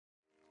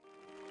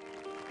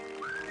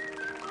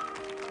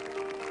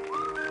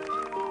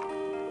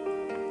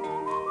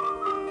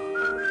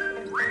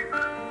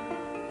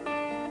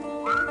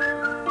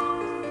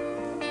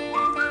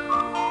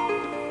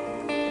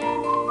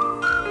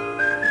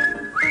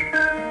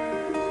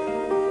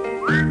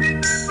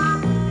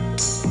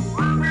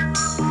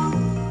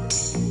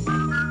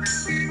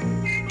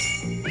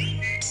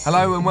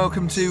Hello and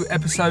welcome to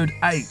episode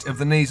 8 of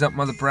the Knees Up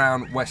Mother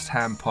Brown West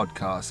Ham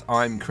podcast.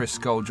 I'm Chris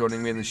Skoll.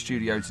 Joining me in the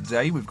studio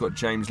today, we've got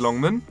James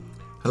Longman.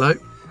 Hello.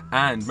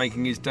 And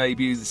making his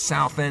debut, the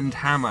Southend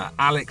Hammer,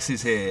 Alex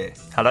is here.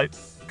 Hello.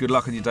 Good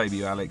luck on your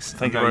debut, Alex.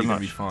 Thank you very much. You're going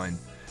to be fine.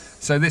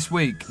 So this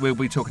week we'll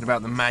be talking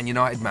about the Man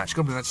United match.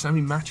 God, we've had so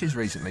many matches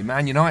recently.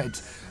 Man United,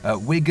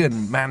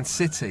 Wigan, Man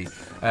City.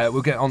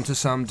 We'll get on to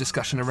some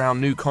discussion around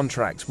new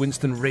contracts.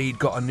 Winston Reid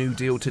got a new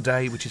deal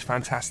today, which is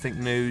fantastic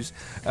news.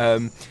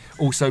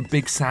 Also,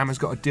 Big Sam has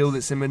got a deal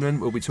that's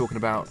imminent. We'll be talking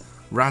about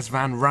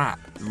Razvan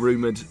Rapp,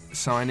 rumoured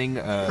signing,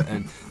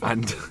 and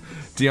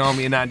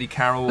Diarmi and Andy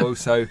Carroll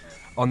also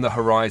on the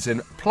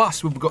horizon.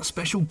 Plus, we've got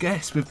special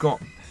guests. We've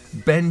got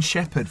Ben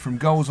Shepherd from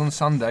Goals on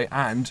Sunday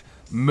and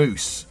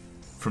Moose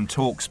from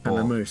TalkSport. And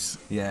the Moose.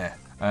 Yeah.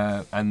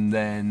 And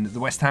then the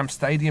West Ham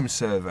Stadium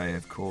survey,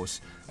 of course,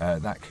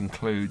 that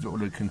concludes, or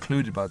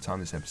concluded by the time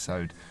this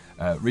episode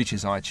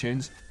reaches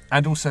iTunes.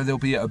 And also there'll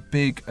be a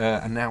big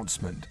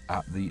announcement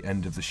at the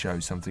end of the show,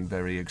 something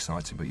very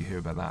exciting, but you hear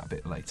about that a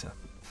bit later.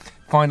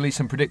 Finally,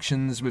 some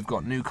predictions. We've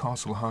got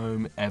Newcastle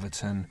home,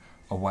 Everton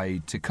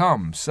away to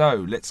come.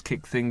 So let's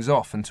kick things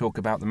off and talk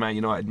about the Man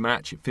United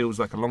match. It feels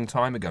like a long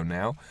time ago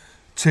now.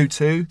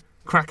 2-2,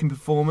 cracking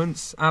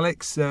performance.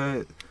 Alex,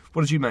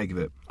 what did you make of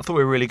it? I thought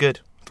we were really good.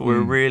 We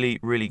were really,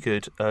 really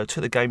good. Took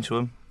the game to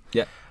them.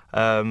 Yeah.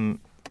 And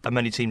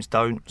many teams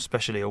don't,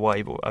 especially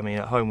away. But I mean,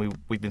 at home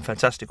we've been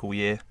fantastic all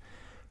year.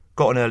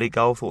 Got an early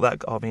goal. Thought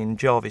that. I mean,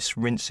 Jarvis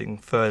rinsing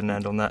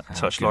Ferdinand on that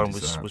touchline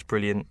was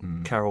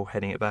brilliant. Carroll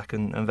heading it back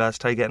and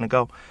Vazte getting a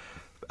goal.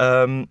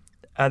 And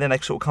then they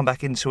sort of come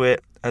back into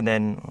it. And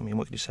then, I mean,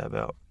 what can you say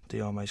about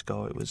Diarmi's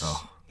goal? It was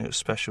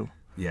special.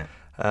 Yeah.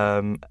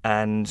 And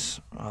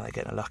they're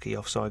getting a lucky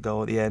offside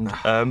goal at the end.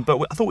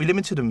 But I thought we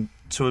limited them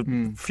to a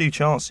few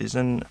chances,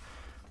 and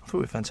I thought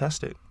we were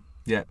fantastic.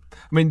 Yeah,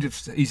 I mean,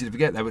 it's easy to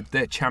forget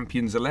they're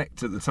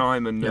champions-elect at the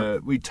time,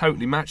 and we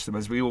totally matched them,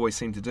 as we always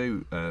seem to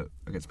do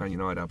against Man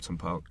United at Upton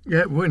Park.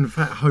 Yeah, well, in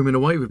fact, home and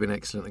away we've been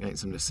excellent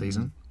against them this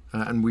season,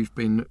 and we've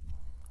been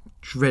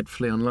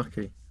dreadfully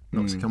unlucky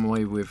not to come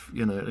away with,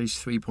 at least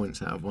 3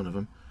 points out of one of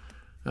them.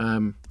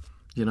 In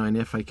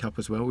the FA Cup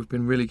as well, we've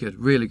been really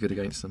good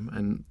against them,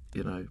 and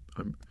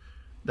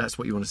that's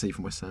what you want to see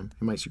from West Ham.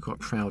 It makes you quite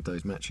proud,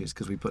 those matches,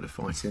 because we put a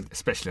fight in.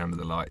 Especially under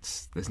the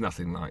lights. There's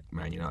nothing like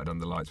Man United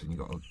under the lights when you've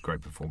got a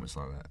great performance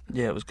like that.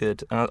 Yeah, it was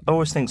good. And I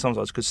always think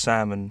sometimes, because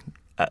Sam and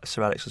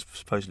Sir Alex are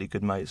supposedly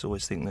good mates, I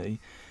always think that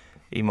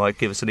he might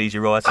give us an easy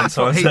ride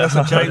sometimes. That's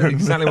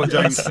exactly what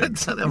James said.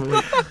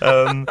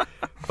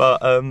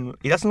 But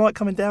he doesn't like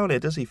coming down here,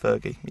 does he,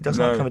 Fergie? He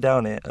doesn't like coming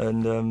down here.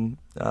 And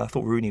I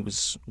thought Rooney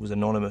was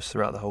anonymous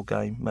throughout the whole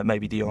game.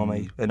 Maybe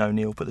Diarmi and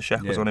O'Neill put the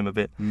shackles on him a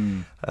bit.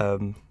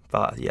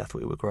 But yeah, I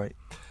thought we were great.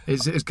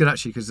 It's good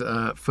actually, because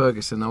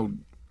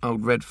Ferguson,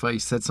 old red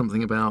face, said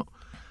something about,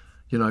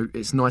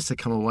 it's nice to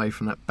come away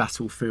from that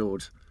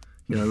battlefield,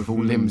 with all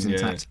limbs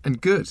intact, and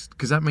good,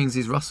 because that means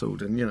he's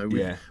rustled, and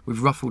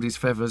we've ruffled his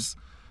feathers,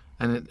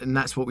 and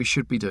that's what we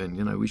should be doing.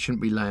 We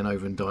shouldn't be laying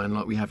over and dying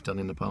like we have done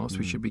in the past.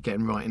 We should be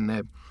getting right in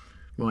their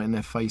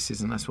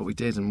faces, and that's what we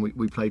did. And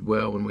we played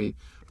well, and we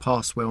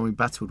passed well, and we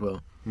battled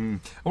well. I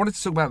wanted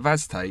to talk about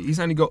Vazte. He's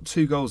only got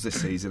 2 goals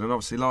this season, and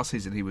obviously last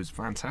season he was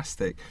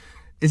fantastic.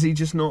 Is he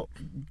just not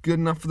good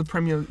enough for the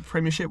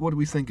Premiership? What do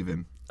we think of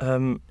him?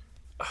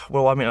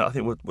 Well, I mean, I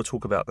think we'll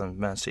talk about the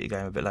Man City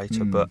game a bit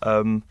later, but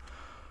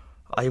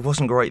he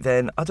wasn't great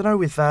then. I don't know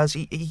with Vaz.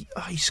 He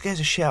scares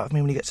the shit out of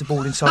me when he gets the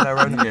ball inside our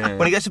own.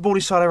 When he gets the ball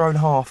inside our own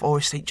half, I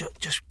always think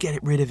just get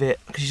rid of it,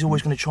 because he's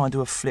always going to try and do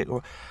a flick.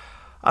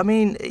 I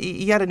mean,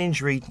 he had an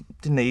injury,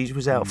 didn't he? He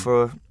was out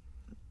for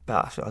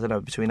about, I don't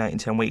know, between 8 and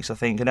 10 weeks, I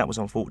think, and that was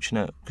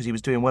unfortunate because he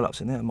was doing well up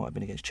to there. It might have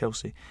been against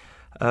Chelsea,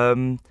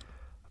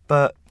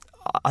 but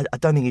I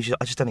don't think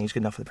I just don't think he's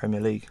good enough for the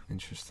Premier League.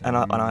 Interesting. And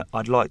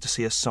I'd like to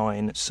see us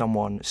sign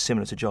someone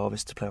similar to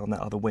Jarvis to play on that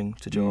other wing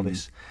to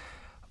Jarvis,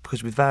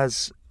 because with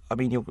Vaz, I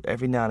mean,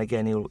 every now and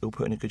again he'll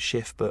put in a good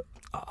shift, but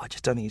I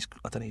don't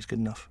think he's good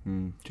enough.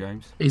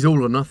 James, he's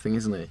all or nothing,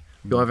 isn't he?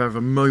 You either have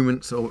a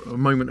moment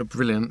of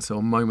brilliance or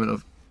a moment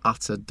of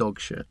utter dog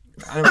shit.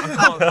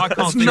 I can't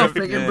There's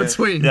nothing in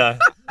between. Yeah.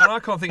 And I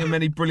can't think of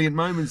many brilliant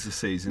moments this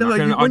season. No,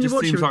 it just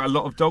seems like a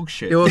lot of dog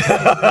shit. No,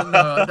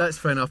 that's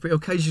fair enough. But he'll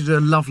occasionally do a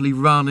lovely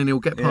run, and he'll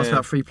get past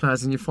about 3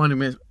 players, and you find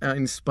him out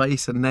in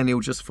space, and then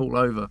he'll just fall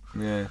over.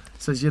 Yeah.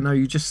 So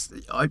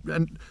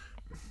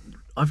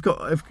I've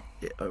got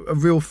a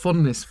real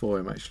fondness for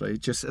him, actually,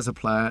 just as a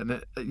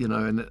player,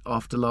 and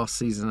after last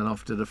season and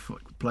after the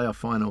playoff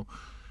final.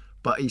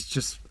 But he's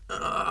just.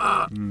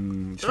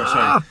 It's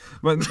frustrating.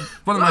 One of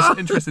the most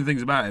interesting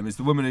things about him is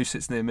the woman who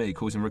sits near me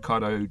calls him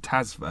Ricardo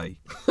Tazve.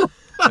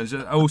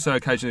 And also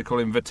occasionally call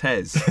him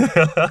Vitesse.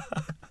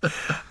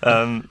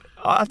 The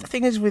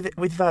thing is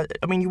with that,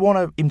 I mean, you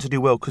want him to do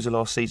well because of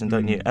last season,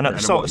 don't you? And at the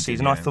start of the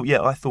season, I thought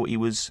it'd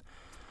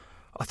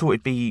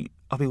be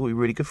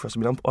really good for us. I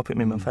mean, I put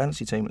him in my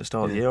fantasy team at the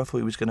start of the year. I thought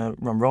he was going to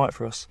run right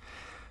for us.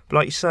 But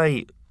like you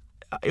say,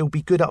 he'll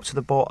be good up to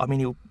the bot. I mean,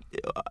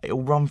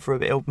 he'll run for a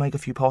bit, he'll make a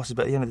few passes,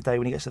 but at the end of the day,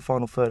 when he gets to the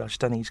final third, I just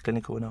don't think he's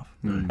clinical enough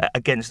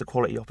against the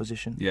quality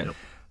opposition. Yeah.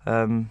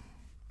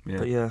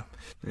 But yeah.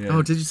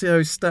 Oh, did you see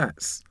those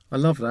stats? I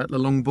love that, the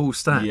long ball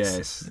stats.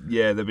 Yes,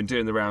 yeah, they've been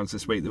doing the rounds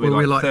this week.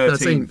 We're like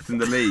 13th in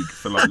the league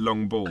for like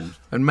long balls.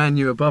 And Man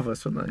U above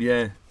us, weren't they?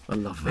 Yeah. I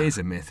love that. It is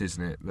a myth,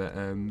 isn't it? But,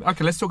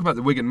 okay, let's talk about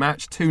the Wigan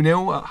match.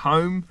 2-0 at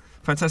home.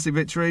 Fantastic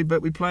victory,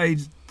 but we played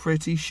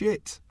pretty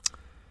shit.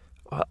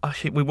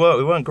 We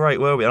weren't great,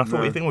 were we? And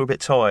I think we were a bit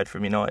tired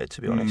from United,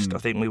 to be honest. I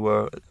think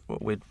we're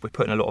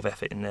putting a lot of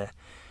effort in there.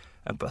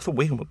 But I thought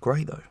Wigan were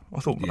great, though.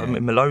 I thought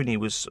Maloney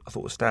was a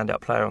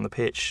standout player on the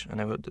pitch, and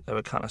they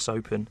were cutting us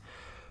open.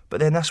 But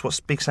then that's what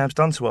Big Sam's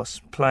done to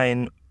us,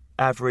 playing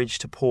average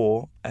to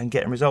poor and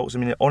getting results. I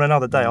mean, on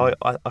another day,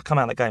 I come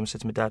out of that game and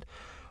said to my dad,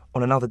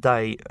 on another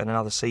day and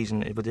another season,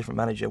 with a different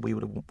manager, we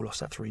would have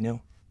lost that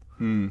 3-0.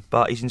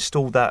 But he's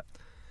installed that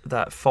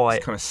fight.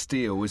 It's kind of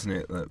steel, isn't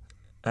it? That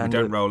we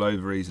don't roll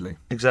over easily.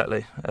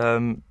 Exactly.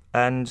 And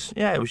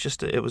yeah, it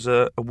was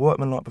a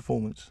workmanlike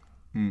performance.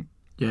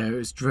 Yeah, it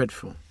was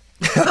dreadful.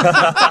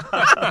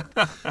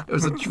 It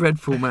was a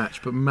dreadful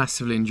match, but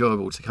massively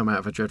enjoyable to come out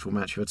of a dreadful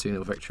match with a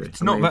 2-0 victory.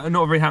 It's not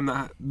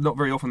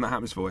very often that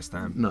happens for West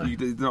Ham. No,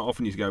 not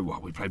often you go, well,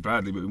 we played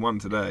badly, but we won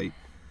today.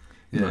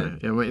 Yeah,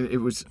 I mean, it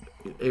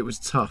was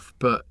tough,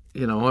 but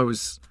you know, I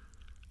was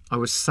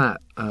sat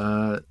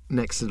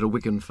next to the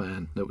Wigan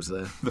fan that was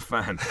there. The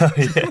fan,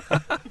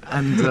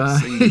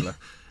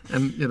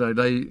 and you know,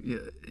 they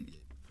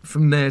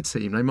from their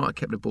team, they might have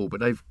kept the ball, but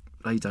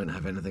they don't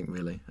have anything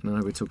really. And I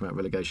know we're talking about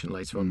relegation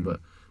later on,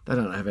 but they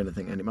don't have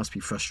anything, and it must be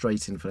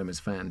frustrating for them as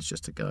fans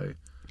just to go.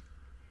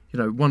 You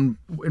know,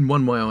 in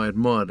one way I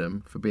admire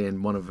them for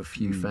being one of a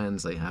few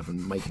fans they have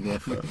and making the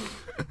effort.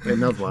 But in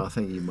another way, I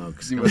think you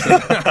mugs.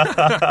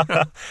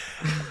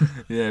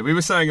 Yeah, we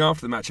were saying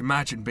after the match,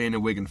 imagine being a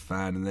Wigan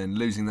fan and then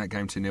losing that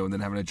game 2-0 and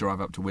then having to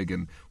drive up to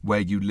Wigan where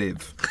you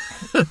live.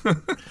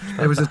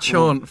 There was a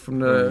chant from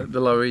the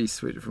Lower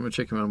East, from a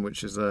chicken run,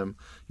 which is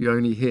you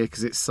only hear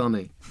because it's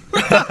sunny,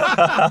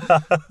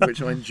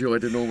 which I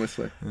enjoyed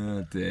enormously.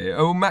 Oh dear.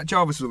 Oh, Matt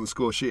Jarvis was on the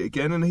score sheet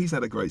again, and he's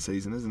had a great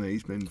season, hasn't he?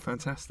 He's been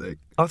fantastic.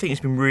 I think he's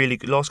been really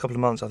good. Last couple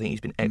of months, I think he's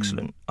been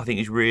excellent. I think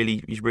he's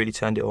really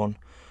turned it on.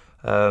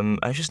 And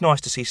it's just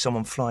nice to see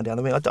someone flying down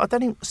the wing.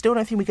 Still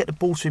don't think we get the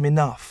ball to him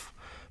enough.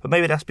 But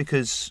maybe that's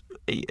because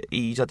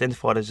he's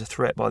identified as a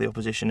threat by the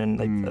opposition, and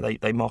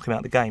they mark him out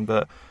of the game.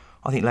 But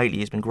I think lately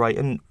he's been great.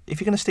 And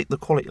if you're going to stick the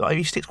quality,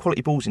 he sticks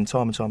quality balls in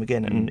time and time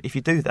again. And if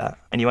you do that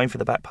and you aim for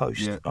the back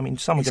post, I mean,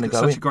 someone's going to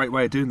go in. Such a great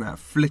way of doing that.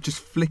 Just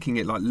flicking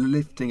it, like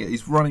lifting it.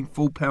 He's running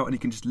full pelt, and he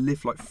can just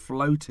lift, like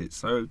float it.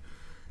 So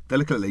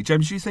delicately.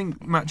 James, do you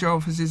think Matt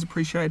Jarvis is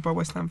appreciated by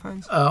West Ham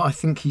fans? I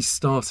think he's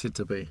started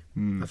to be.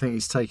 I think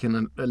he's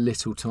taken a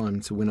little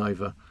time to win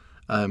over.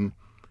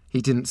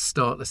 He didn't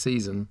start the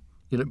season,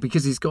 you know,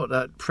 because he's got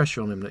that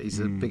pressure on him that he's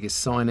the biggest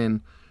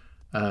sign-in.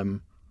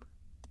 And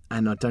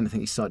I don't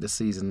think he started the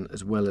season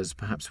as well as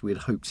perhaps we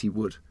had hoped he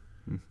would.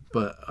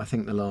 But I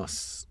think the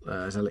last,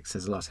 as Alex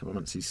says, the last couple of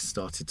months he's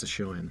started to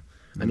shine.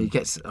 And he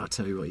gets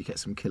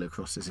some killer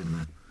crosses in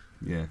there.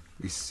 Yeah,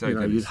 he's so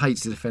good. You'd hate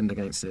to defend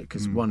against it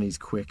because one, he's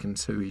quick, and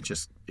two,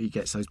 he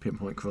gets those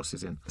pinpoint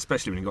crosses in.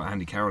 Especially when you've got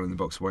Andy Carroll in the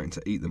box waiting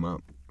to eat them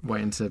up.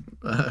 Waiting to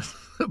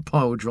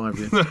pile drive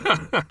you.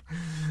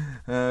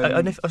 And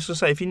I was going to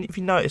say, if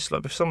you notice,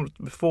 like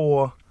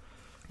before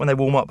when they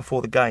warm up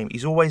before the game,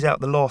 he's always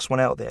out the last one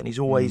out there, and he's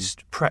always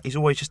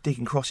just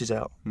digging crosses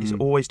out. He's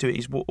always doing.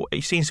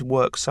 He seems to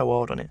work so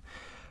hard on it,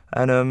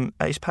 and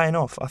it's paying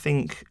off. I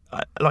think,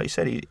 like you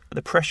said,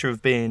 the pressure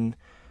of being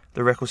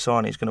the record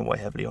signing is going to weigh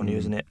heavily on you,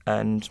 isn't it?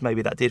 And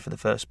maybe that did for the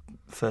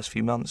first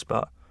few months,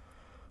 but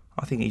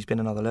I think he's been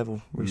another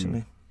level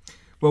recently.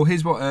 Well,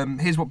 here's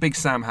what Big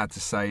Sam had to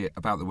say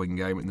about the Wigan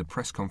game in the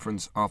press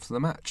conference after the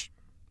match.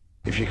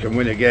 If you can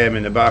win a game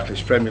in the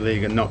Barclays Premier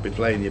League and not be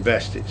playing your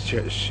best, it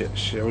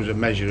shows a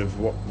measure of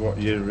what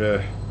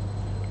your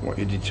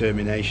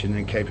determination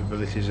and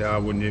capabilities are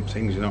when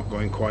things are not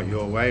going quite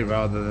your way.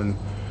 Rather than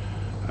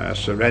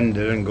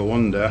surrender and go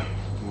under,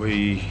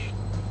 we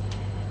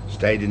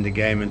stayed in the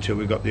game until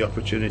we got the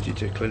opportunity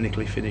to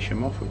clinically finish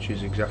them off, which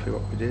is exactly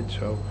what we did.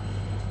 So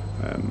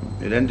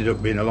it ended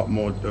up being a lot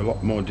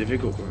more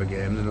difficult of a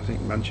game than I think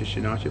Manchester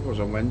United was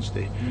on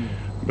Wednesday.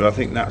 But I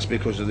think that's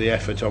because of the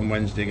effort on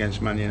Wednesday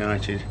against Man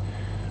United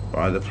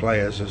by the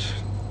players has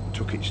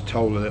took its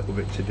toll a little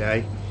bit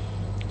today.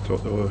 I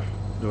thought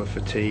they were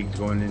fatigued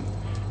going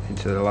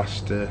into the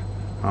last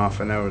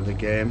half an hour of the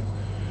game.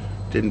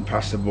 Didn't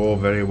pass the ball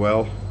very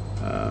well,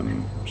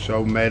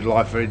 so made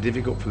life very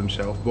difficult for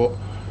themselves. But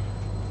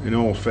in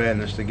all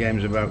fairness, the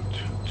game's about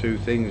two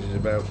things. It's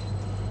about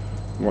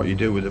what you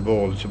do with the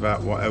ball. It's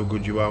about how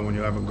good you are when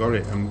you haven't got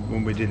it. And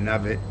when we didn't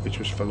have it, which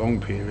was for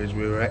long periods,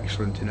 we were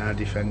excellent in our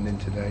defending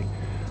today.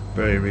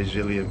 Very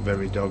resilient,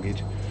 very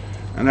dogged.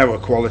 And our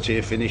quality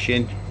of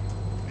finishing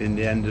in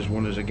the end has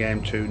won us a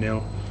game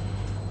 2-0.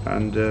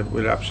 And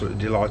we're absolutely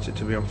delighted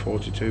to be on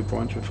 42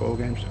 points with 4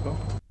 games to go.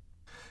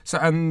 So,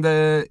 and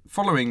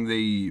following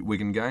the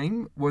Wigan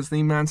game was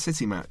the Man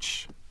City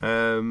match.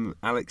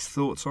 Alex,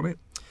 thoughts on it?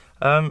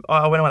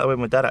 I went away with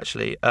my dad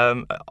actually.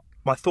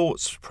 My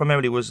thoughts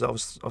primarily was I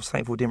was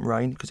thankful it didn't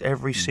rain, because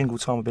every single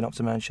time we've been up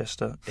to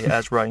Manchester it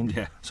has rained.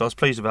 Yeah. So I was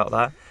pleased about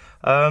that.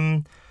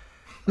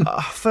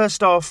 First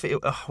half,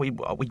 we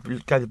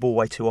gave the ball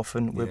away too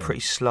often. We were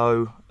pretty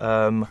slow,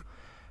 and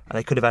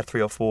they could have had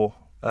 3 or 4.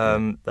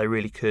 They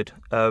really could.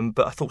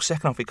 But I thought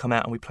second half we come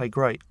out and we played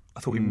great. I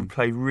thought we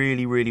played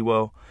really, really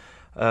well.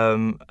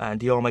 And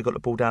Diarme got the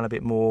ball down a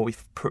bit more. We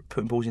put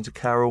balls into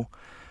Carroll,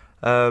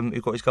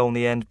 who got his goal in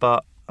the end.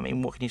 But I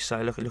mean, what can you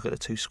say? Look at the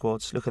 2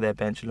 squads. Look at their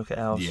bench and look at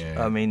ours.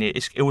 Yeah. I mean,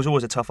 it was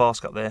always a tough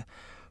ask up there.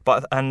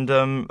 But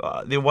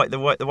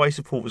the way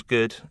support was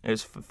good. It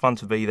was fun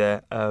to be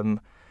there. And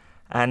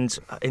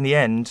in the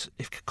end,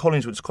 if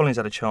Collins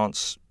had a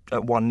chance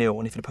at 1-0,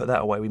 and if he'd put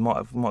that away, we might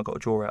have got a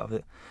draw out of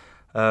it.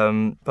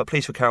 But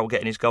pleased for Carroll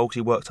getting his goal, because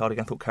he worked hard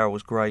again. I thought Carroll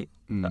was great.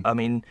 I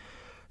mean,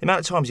 the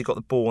amount of times he got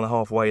the ball on the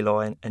halfway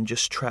line and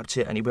just trapped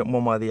it, and he went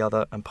one way or the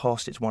other and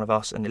passed it to one of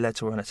us, and it led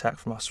to an attack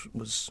from us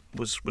was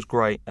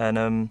great.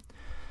 And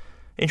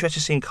interested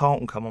seeing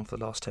Carlton come on for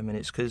the last 10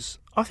 minutes, because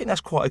I think that's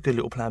quite a good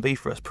little plan B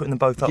for us, putting them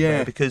both up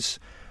there, because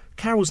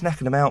Carroll's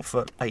knacking them out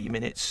for 80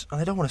 minutes,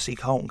 and they don't want to see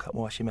Carlton come.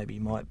 Well, actually, maybe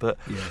you might, but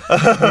you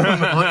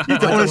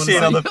don't want to see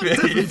another.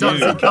 You don't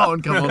see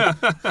Carlton come on.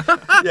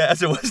 Yeah,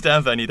 as a West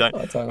Ham fan, you don't.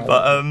 I don't know.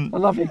 But I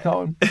love you,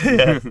 Carlton.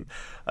 Yeah.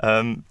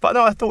 But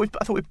no, I thought we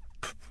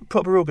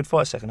put up a real good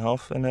fight second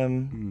half,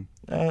 and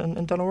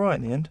done all right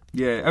in the end.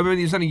 Yeah, I mean,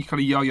 it was only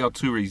kind of Yaya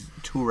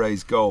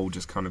Touré's goal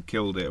just kind of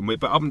killed it.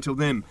 But up until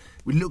then,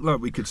 we looked like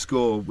we could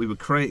score. We were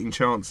creating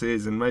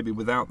chances, and maybe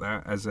without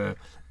that, as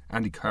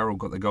Andy Carroll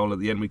got the goal at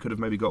the end, we could have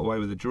maybe got away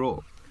with a draw.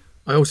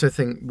 I also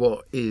think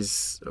what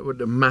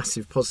the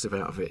massive positive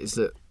out of it is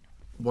that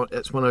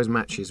it's one of those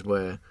matches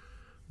where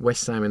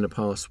West Ham in the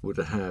past would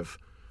have,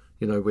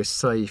 we're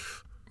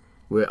safe,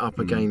 we're up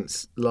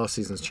against last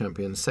season's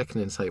champions,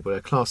 second in table, a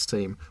class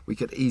team. We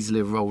could easily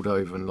have rolled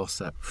over and lost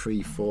that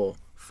 3-4,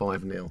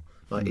 5-0,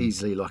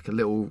 easily, like a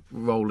little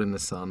roll in the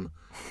sun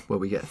where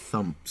we get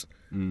thumped.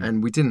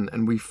 And we didn't,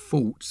 and we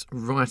fought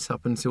right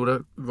up until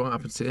the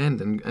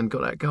end and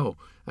got that goal,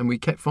 and we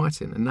kept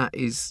fighting, and that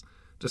is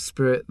the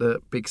spirit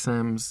that Big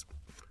Sam's,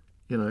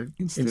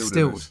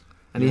 instilled.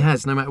 And he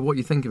has, no matter what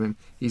you think of him,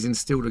 he's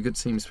instilled a good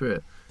team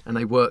spirit, and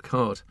they work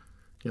hard,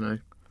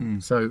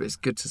 So it's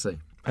good to see.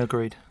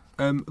 Agreed.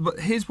 But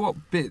here's what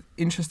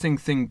interesting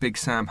thing Big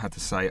Sam had to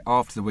say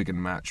after the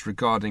Wigan match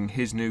regarding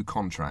his new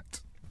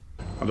contract.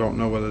 I don't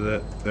know whether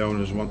the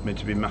owners want me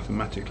to be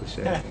mathematically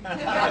safe.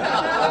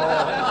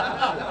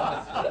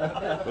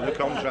 But the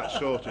contract's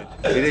sorted.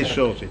 It is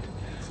sorted.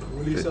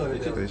 Will you sign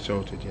it? It's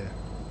sorted, yeah.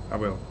 I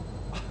will.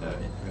 Yeah.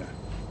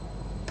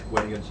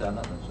 When are you going to sign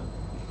that then,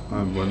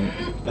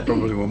 son?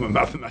 Probably won't be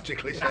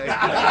mathematically safe.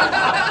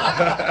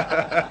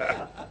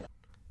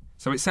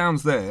 So it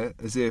sounds there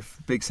as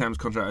if Big Sam's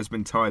contract has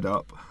been tied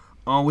up.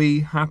 Are we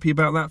happy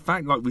about that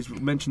fact? Like we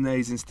mentioned there,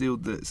 he's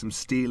instilled some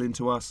steel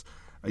into us.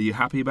 Are you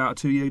happy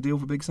about a 2-year deal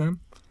for Big Sam?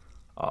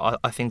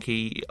 I think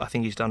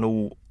he's done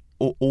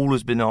all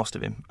has been asked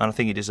of him, and I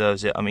think he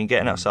deserves it. I mean,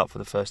 getting us up for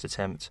the first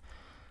attempt,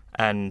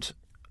 and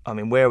I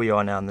mean where we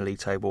are now in the league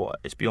table,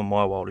 it's beyond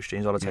my wildest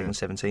dreams. I'd have taken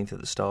 17th at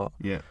the start.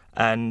 Yeah,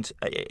 and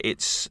I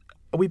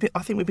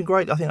think we've been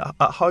great. I think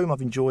at home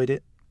I've enjoyed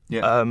it.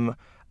 Yeah,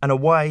 and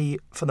away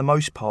for the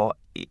most part,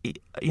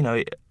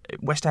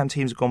 West Ham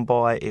teams have gone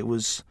by.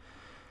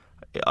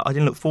 I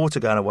didn't look forward to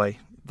going away.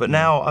 But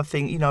now I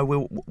think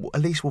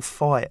we'll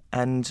fight,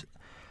 and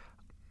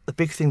the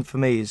big thing for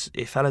me is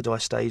if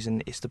Allardyce stays,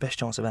 and it's the best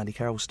chance of Andy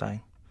Carroll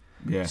staying.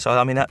 Yeah. So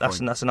I mean that's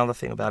another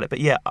thing about it.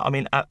 But yeah, I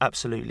mean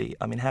absolutely.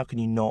 I mean how can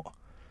you not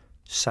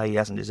say he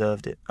hasn't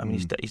deserved it? I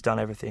mean he's done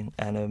everything,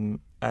 and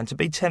to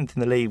be 10th in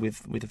the league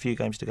with a few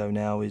games to go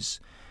now is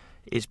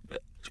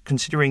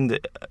considering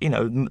that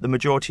the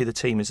majority of the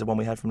team is the one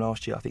we had from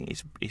last year. I think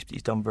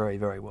he's done very,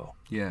 very well.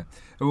 Yeah,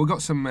 well, we've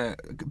got some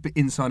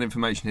inside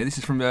information here. This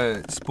is from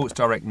Sports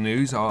Direct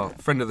News. Our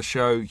friend of the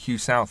show, Hugh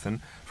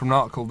Southern, from an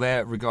article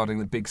there regarding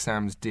the Big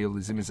Sam's deal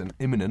is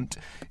imminent.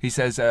 He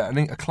says I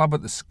think a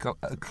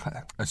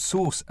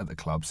source at the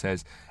club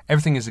says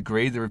everything is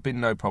agreed. There have been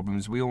no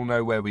problems. We all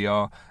know where we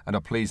are and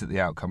are pleased at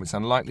the outcome. It's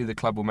unlikely the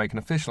club will make an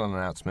official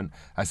announcement,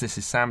 as this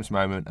is Sam's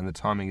moment and the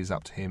timing is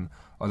up to him.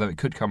 Although it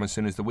could come as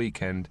soon as the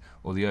weekend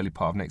or the early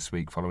part of next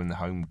week following the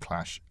home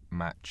clash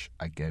match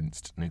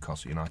against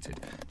Newcastle United.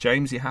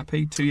 James, you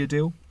happy? 2-year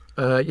deal?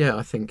 Yeah,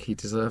 I think he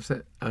deserves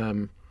it.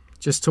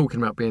 Just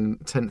talking about being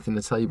 10th in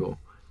the table,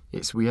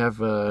 we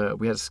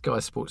had Sky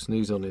Sports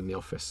News on in the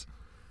office,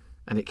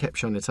 and it kept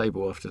showing the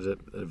table after the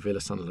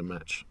Villa Sunderland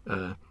match,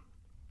 and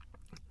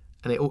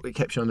it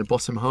kept showing the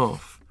bottom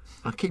half.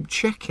 I keep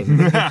checking.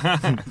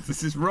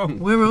 This is wrong.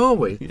 Where are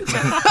we?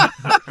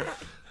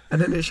 And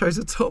then it shows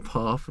the top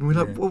half, and we're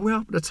like, well, we're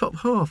up at the top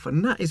half,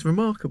 and that is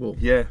remarkable.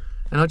 Yeah.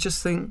 And I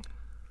just think,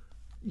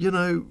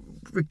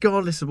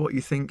 regardless of what you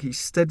think, he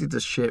steadied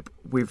the ship.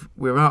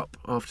 We're up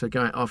after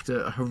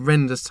a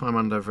horrendous time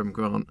under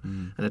Grant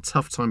and a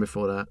tough time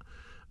before that.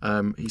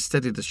 He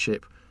steadied the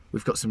ship.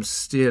 We've got some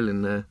steel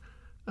in there,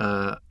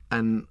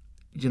 and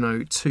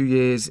 2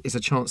 years is a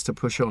chance to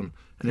push on.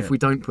 And if we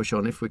don't push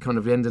on, if we're kind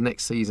of the end of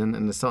next season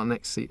and the start of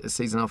next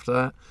season after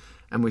that,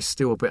 and we're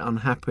still a bit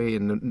unhappy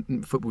and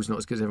the football's not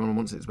as good as everyone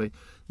wants it to be,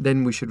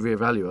 then we should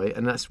reevaluate.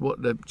 And that's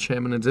what the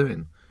chairman are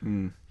doing.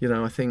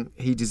 I think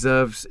he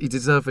deserves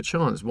a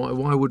chance.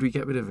 Why would we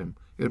get rid of him?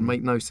 It would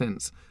make no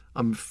sense.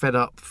 I'm fed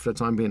up for the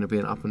time being of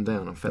being up and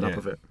down. I'm fed up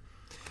of it.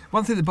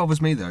 One thing that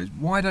bothers me though is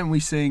why don't we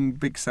sing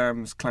Big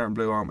Sam's Claret and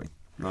Blue Army?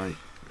 Like,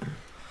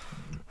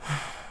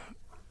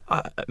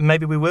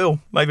 maybe we will.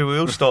 Maybe we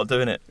will start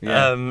doing it.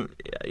 Yeah.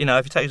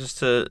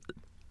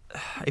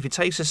 If it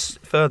takes us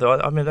further, I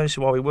don't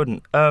see why we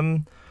wouldn't.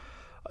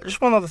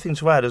 Just one other thing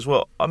to add as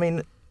well. I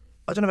mean,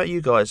 I don't know about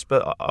you guys,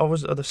 but I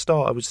was at the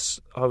start.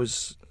 I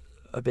was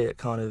a bit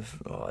kind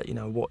of,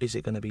 what is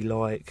it going to be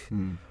like?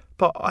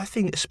 But I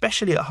think,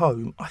 especially at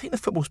home, I think the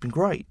football's been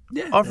great.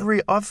 Yeah,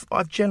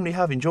 I've generally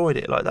have enjoyed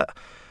it like that.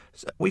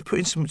 We've put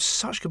in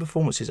such good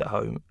performances at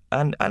home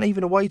and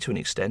even away to an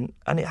extent,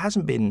 and it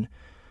hasn't been,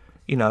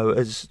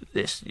 as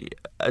this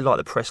like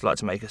the press like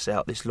to make us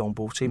out this long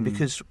ball team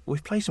because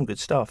we've played some good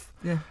stuff.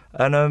 Yeah,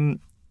 and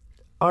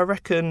I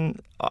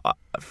reckon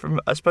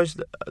I suppose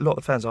a lot of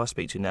the fans I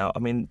speak to now. I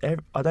mean,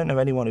 I don't know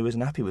anyone who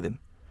isn't happy with him.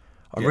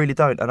 I really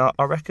don't, and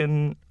I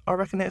reckon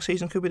next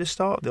season could be the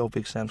start of the old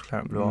Big Sam's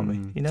Claret and Blue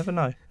Army. You never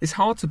know. It's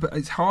hard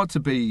to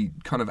be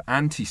kind of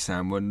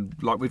anti-Sam when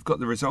we've got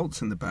the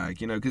results in the bag,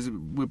 because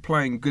we're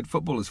playing good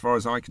football as far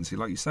as I can see,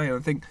 like you say. And I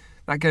think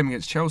that game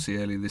against Chelsea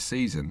earlier this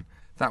season,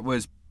 that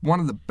was one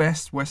of the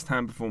best West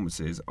Ham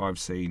performances I've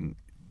seen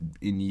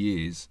in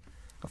years.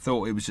 I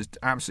thought it was just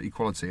absolutely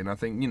quality, and I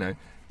think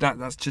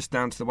that's just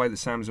down to the way that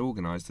Sam's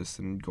organised us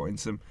and got in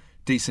some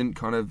decent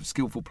kind of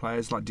skillful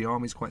players. Like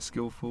Diarmi's quite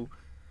skillful.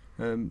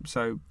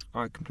 So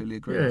I completely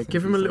agree. Yeah,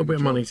 give him a little bit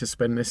of money to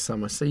spend this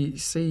summer.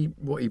 See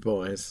what he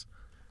buys.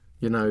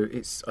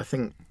 I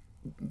think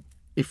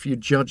if you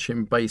judge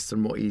him based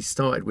on what he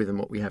started with and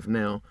what we have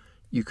now,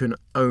 you can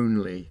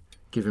only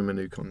give him a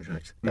new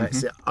contract.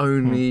 That's the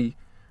only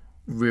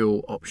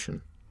real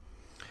option.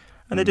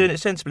 And they're doing it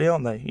sensibly,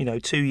 aren't they?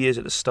 2 years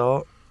at the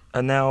start,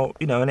 and now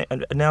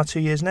and now 2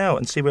 years now,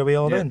 and see where we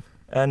are then.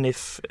 And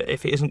if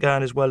it isn't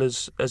going as well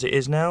as it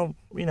is now,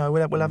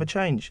 we'll have a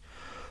change.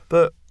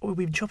 But we've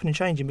been chopping and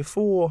changing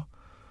before.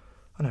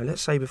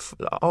 Let's say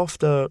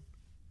after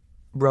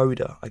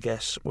Roda, I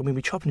guess. When we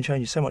were chopping and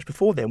changing so much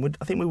before then,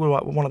 I think we were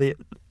like one of the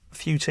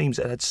few teams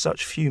that had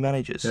such few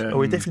managers. Or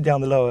we're definitely down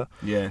the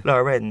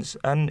lower ends.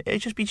 And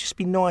it'd just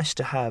be nice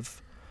to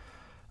have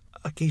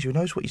a geezer who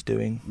knows what he's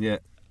doing. Yeah.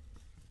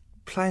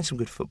 Playing some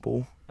good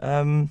football.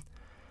 And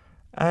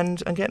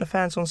getting the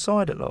fans on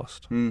side at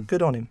last.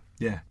 Good on him.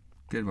 Yeah.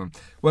 Good one.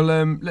 Well,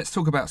 let's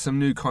talk about some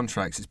new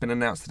contracts. It's been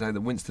announced today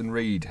that Winston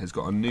Reid has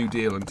got a new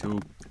deal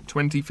until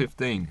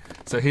 2015.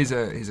 So here's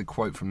a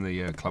quote from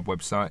the club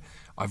website.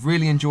 "I've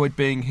really enjoyed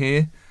being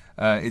here.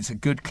 It's a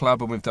good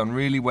club and we've done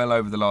really well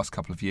over the last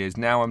couple of years.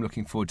 Now I'm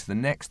looking forward to the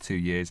next 2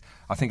 years.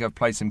 I think I've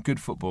played some good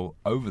football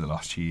over the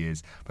last few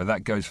years, but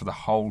that goes for the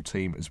whole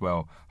team as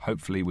well.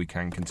 Hopefully we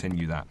can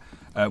continue that."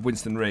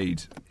 Winston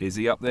Reid, is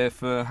he up there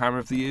for Hammer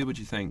of the Year, would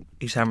you think?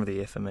 He's Hammer of the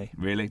Year for me.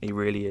 Really? He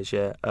really is,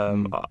 yeah.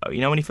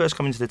 When he first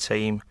came into the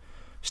team,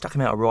 stuck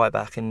him out a right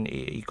back and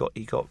he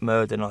got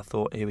murdered, and I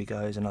thought, here we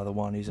go, here's another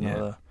one. He's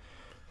another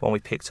one we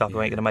picked up.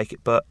 We ain't going to make it.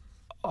 But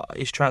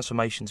his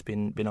transformation's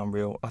been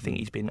unreal. I think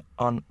he's been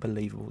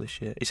unbelievable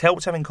this year. It's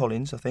helped having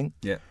Collins, I think.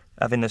 Yeah.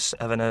 Having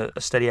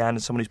a steady hand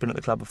and someone who's been at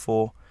the club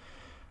before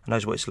and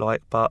knows what it's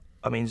like. But,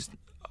 I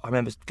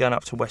remember going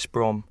up to West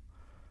Brom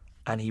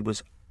and he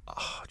was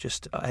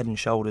just head and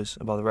shoulders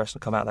above the rest,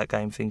 and come out of that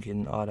game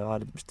thinking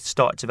I'd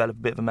started to develop a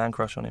bit of a man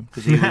crush on him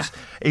because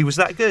he was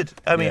that good.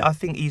 I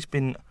think he's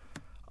been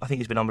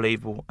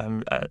unbelievable,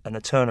 and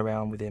the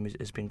turnaround with him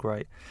has been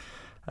great.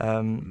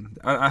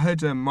 I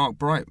heard Mark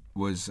Bright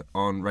was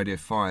on Radio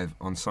 5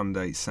 on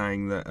Sunday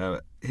saying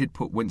that he'd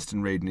put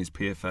Winston Reid in his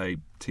PFA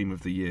Team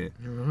of the Year.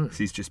 Right.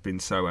 He's just been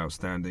so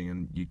outstanding,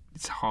 and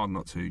it's hard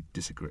not to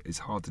disagree. It's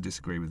hard to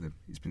disagree with him.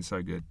 He's been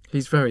so good.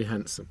 He's very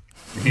handsome.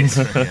 He's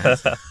very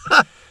handsome.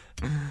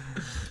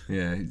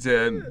 Yeah.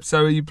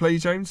 So are you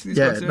pleased, James?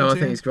 I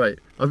think it's great.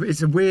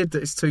 It's weird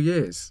that it's 2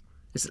 years.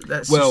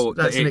 That's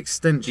an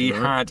extension. He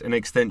right? had an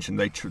extension.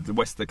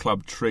 The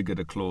club triggered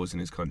a clause in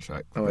his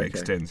contract that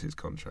extends his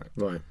contract.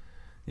 Right.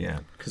 Yeah.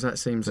 Because that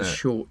seems a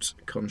short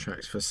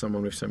contract for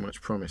someone with so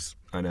much promise.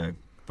 I know,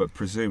 but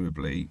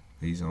presumably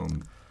he's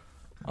on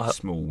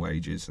small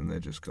wages and they're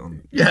just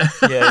gone. Yeah.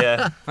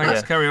 Yeah.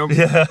 Thanks. Carry on.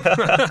 Yeah.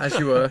 As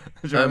you were.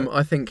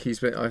 I think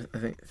he's been. I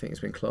think it's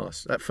been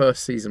class. That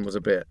first season was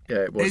a bit.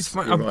 Yeah, it was.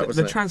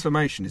 The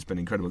transformation has been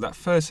incredible. That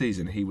first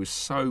season, he was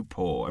so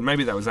poor, and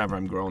maybe that was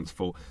Avram Grant's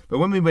fault. But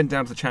when we went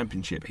down to the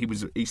Championship,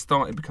 he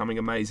started becoming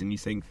amazing. You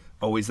think,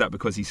 is that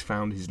because he's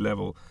found his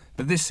level?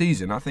 But this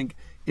season, I think,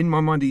 in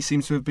my mind, he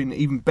seems to have been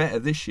even better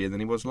this year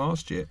than he was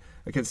last year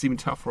against even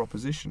tougher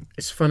opposition.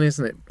 It's funny,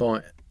 isn't it?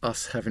 By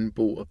us having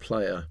bought a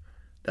player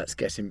that's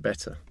getting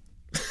better.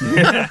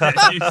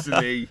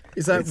 Usually,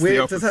 is that it's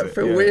weird? the Does that opposite,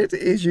 feel yeah. weird?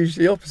 It is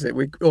usually opposite.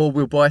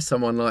 We'll buy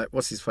someone like,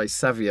 what's his face,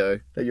 Savio,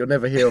 that you'll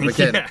never hear of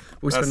again. Yeah,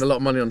 we'll spend a lot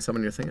of money on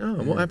someone and you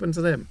think, what happened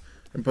to them?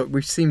 But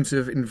we seem to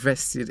have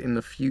invested in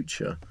the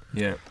future.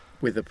 Yeah.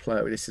 With a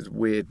player, this is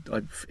weird.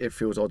 It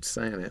feels odd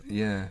saying it.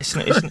 Yeah, it's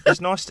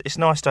nice. It's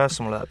nice to have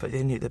someone like that, but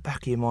then at the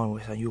back of your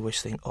mind, you always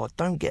think, "Oh,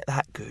 don't get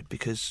that good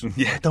because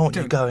I don't want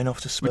you going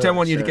off to Spurs." We don't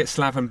want you to get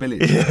Slaven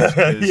Bilic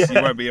because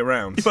you won't be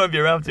around. You won't be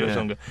around too much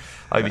longer.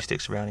 I hope he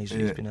sticks around. He's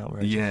been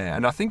outrageous. Yeah,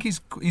 and I think he's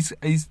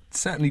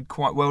certainly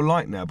quite well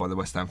liked now by the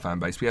West Ham fan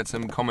base. We had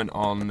some comment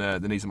on the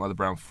Nees and Mother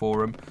Brown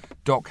forum.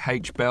 Doc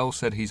H. Bell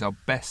said he's our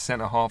best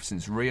centre half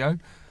since Rio.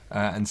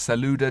 And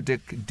Saluda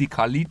Di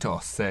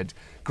Carlitos said,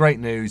 great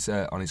news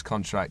on his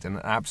contract and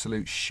an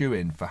absolute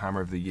shoo-in for Hammer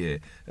of the Year.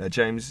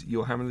 James,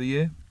 your Hammer of the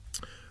Year?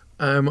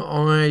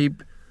 I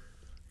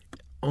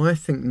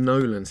think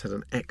Nolan's had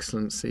an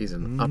excellent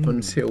season up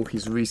until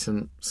his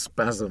recent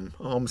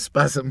arm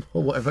spasm,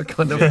 or whatever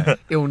kind of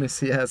illness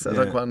he has. I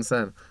don't quite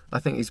understand. I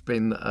think he's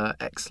been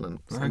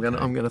excellent. So I'm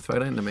going to throw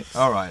that in the mix.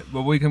 All right.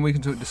 Well, we can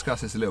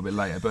discuss this a little bit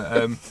later,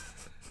 but.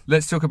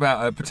 Let's talk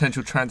about a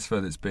potential transfer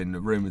that's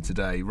been rumoured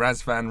today.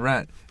 Razvan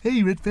Rat.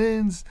 Hey, Red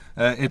fans!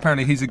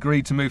 Apparently he's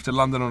agreed to move to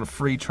London on a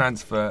free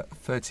transfer.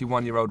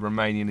 31-year-old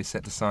Romanian is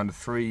set to sign a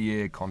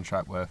 3-year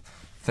contract worth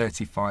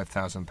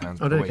 £35,000 per week.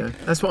 There you go.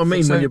 That's what I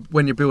mean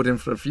when you're building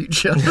for the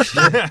future.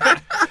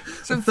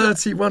 So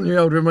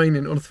 31-year-old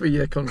Romanian on a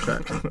 3-year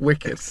contract.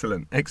 Wicked.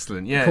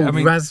 Excellent. Yeah, called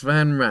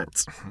Razvan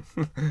Rat.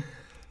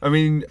 I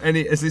mean,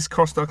 has this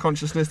crossed our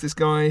consciousness, this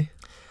guy?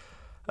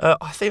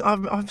 I think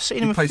I've seen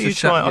him a few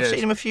times. I've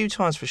seen him a few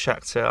times for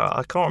Shakhtar.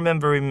 I can't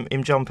remember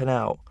him jumping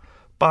out,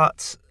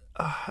 but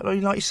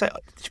like you say,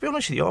 to be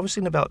honest with you, I was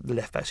thinking about the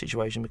left back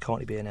situation,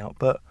 McCartney being out,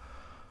 but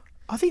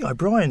I think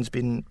O'Brien's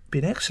been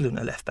excellent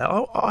at left back.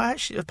 I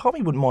actually, part of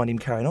me wouldn't mind him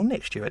carrying on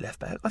next year at left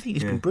back. I think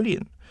he's been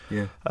brilliant.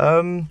 Yeah.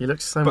 He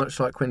looks so much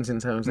like Quentin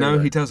Townsend. No,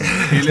 he doesn't.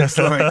 He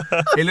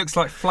looks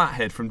like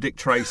Flathead from Dick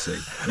Tracy.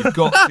 You've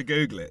got to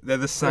Google it. They're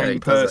the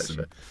same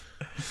person.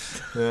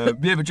 But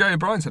Joe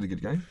O'Brien's had a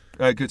good game.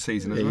 Good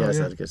season as well. He has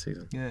had a good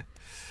season. Yeah.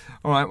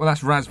 All right, well,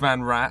 that's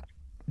Razvan Rat.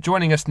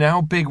 Joining us now,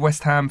 big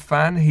West Ham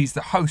fan. He's the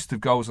host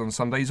of Goals on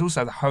Sunday. He's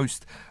also the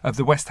host of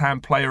the West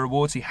Ham Player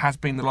Awards. He has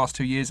been the last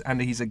 2 years,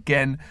 and he's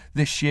again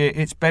this year.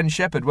 It's Ben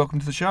Shepherd. Welcome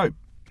to the show.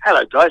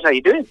 Hello, guys. How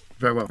you doing?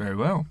 Very well. Very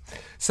well.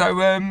 So,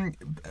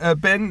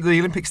 Ben, the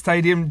Olympic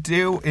Stadium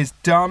deal is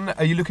done.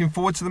 Are you looking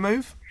forward to the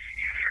move?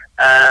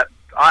 I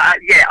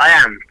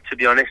am, to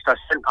be honest. I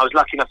was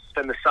lucky enough to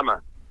spend the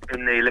summer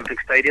in the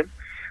Olympic Stadium.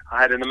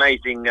 I had an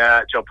amazing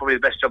job, probably the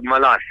best job of my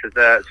life, as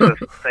a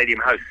sort of stadium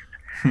host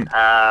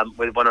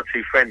with one or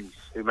two friends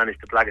who managed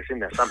to plug us in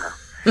there somehow.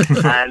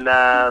 And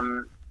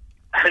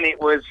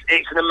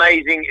it's an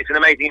amazing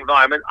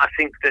environment. I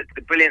think that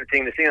the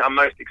thing that I'm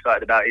most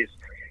excited about is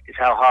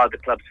how hard the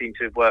club seem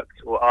to have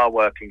worked or are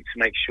working to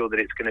make sure that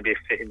it's going to be a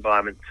fit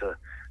environment to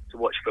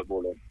watch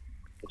football in,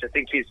 which I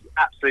think is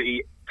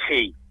absolutely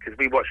key, because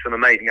we watch some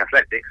amazing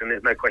athletics, and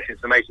there's no question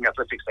it's an amazing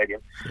athletic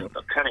stadium.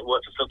 But can it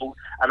work for football?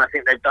 And I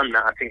think they've done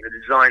that. I think the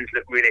designs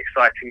look really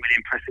exciting, really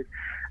impressive.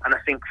 And I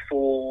think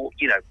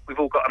we've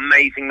all got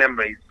amazing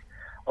memories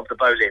of the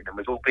Boleyn, and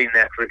we've all been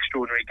there for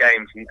extraordinary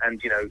games.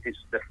 And it's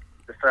the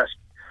first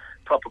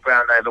proper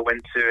ground I ever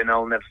went to, and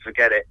I'll never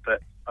forget it.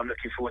 But I'm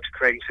looking forward to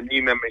creating some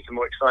new memories and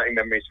more exciting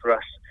memories for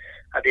us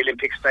at the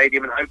Olympic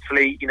Stadium, and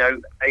hopefully,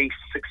 a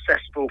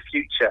successful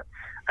future,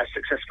 as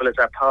successful as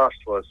our past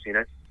was,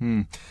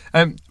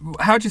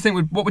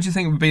 What would you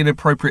think would be an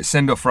appropriate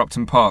send-off for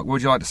Upton Park? What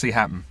would you like to see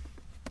happen?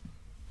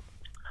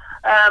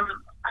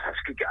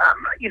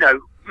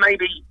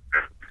 Maybe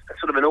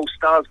sort of an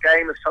all-stars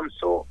game of some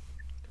sort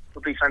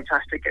would be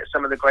fantastic. Get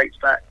some of the greats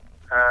back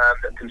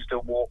that can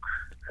still walk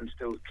and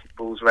still kick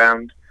balls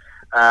around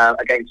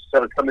against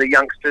some of the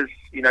youngsters.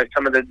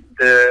 Some of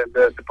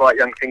the bright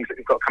young things that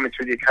we've got coming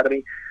through the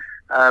academy.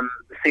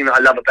 The thing that I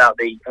love about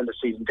the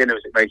end-of-season dinner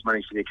is it raised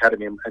money for the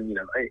academy, and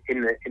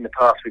in the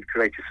past we've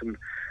created some.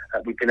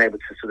 We've been able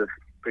to sort of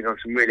bring on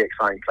some really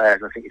exciting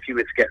players. And I think if you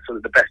were to get sort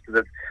of the best of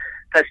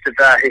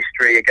our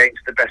history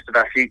against the best of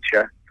our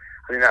future,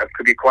 I think that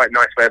could be quite a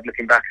nice way of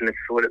looking back and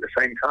looking forward at the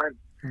same time.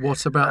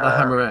 What about the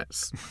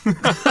Hammerettes?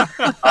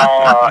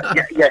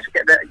 Yes,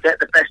 get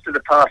the best of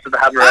the past of the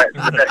Hammerettes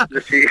and the best of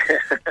the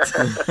future.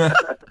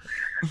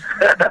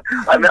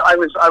 I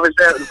was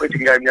there at the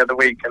Wigan game the other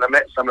week, and I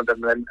met some of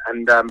them, and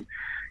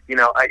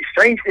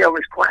strangely I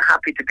was quite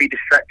happy to be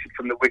distracted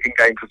from the Wigan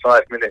game for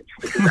 5 minutes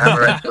because the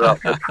Hammerettes were up.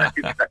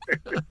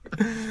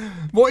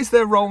 What is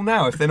their role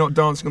now if they're not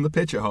dancing on the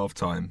pitch at half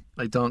time?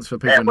 They dance for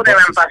people in the they're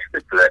boxes.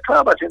 ambassadors to their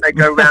club. I think they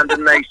go round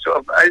and they sort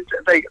of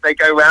they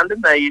go round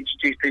and they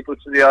introduce people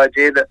to the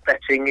idea that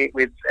betting it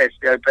with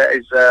SBO Bet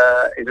is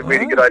a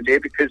really good idea,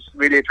 because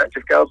really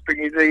attractive girls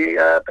bring you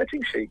the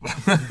betting sheet.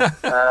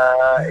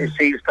 It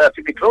seems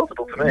perfectly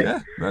plausible for me. Yeah,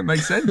 that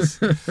makes sense.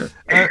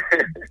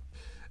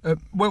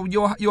 Well,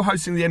 you're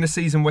hosting the end of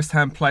season West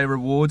Ham Player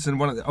Awards,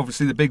 and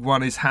obviously the big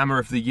one is Hammer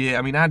of the Year.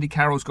 I mean, Andy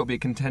Carroll's got to be a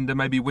contender.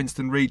 Maybe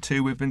Winston Reid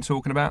too. We've been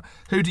talking about.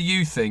 Who do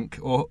you think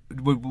or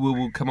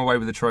will come away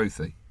with the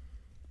trophy?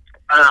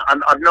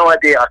 I've no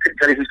idea. I couldn't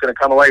tell you who's going to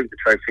come away with the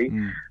trophy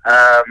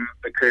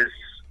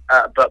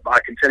but I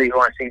can tell you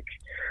who I think.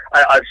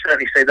 I'd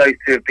certainly say those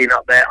two have been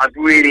up there. I've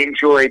really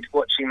enjoyed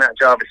watching Matt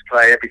Jarvis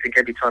play.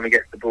 Every time he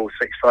gets the ball,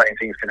 so exciting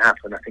things can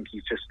happen. I think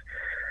he's just,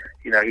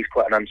 he's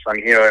quite an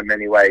unsung hero in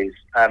many ways.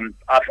 I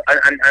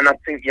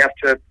think you have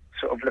to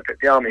sort of look at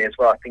the Army as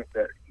well. I think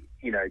that,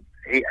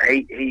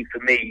 he for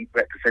me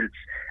represents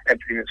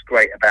everything that's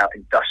great about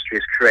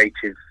industrious,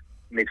 creative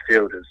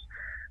midfielders.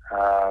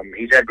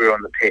 He's everywhere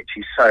on the pitch.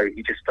 He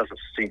just doesn't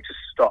seem to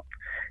stop.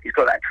 He's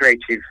got that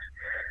creative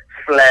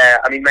flair.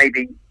 I mean,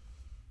 maybe,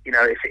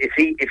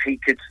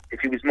 if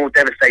he was more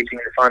devastating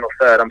in the final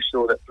third, I'm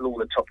sure that all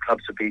the top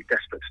clubs would be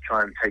desperate to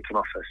try and take him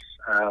off us.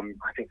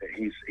 I think that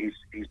he's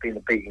been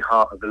the beating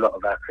heart of a lot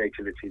of our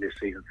creativity this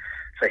season.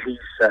 So he's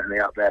certainly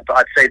up there. But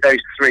I'd say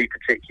those three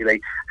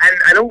particularly,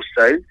 and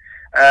also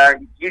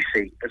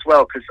Yussi as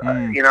well, because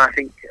I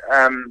think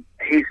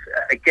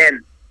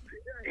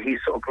he's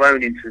sort of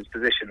grown into his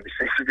position.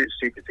 It's a bit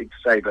stupid thing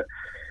to say, but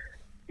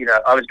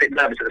I was a bit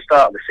nervous at the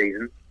start of the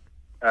season.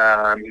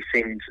 He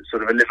seemed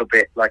sort of a little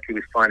bit like he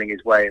was finding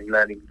his way and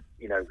learning,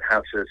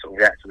 how to sort of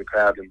react to the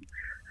crowd and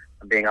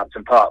being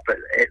Upton Park. But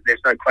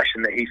there's no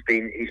question that he's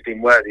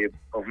been worthy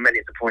of many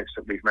of the points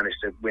that we've managed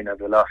to win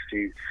over the last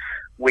few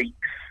weeks.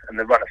 And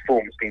the run of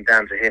form has been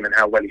down to him and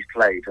how well he's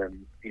played.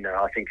 And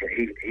I think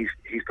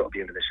he's got to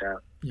be into the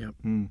shout. Yeah.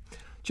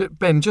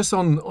 Ben, just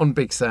on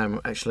Big Sam,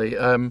 actually,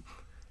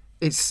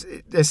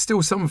 there's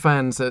still some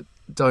fans that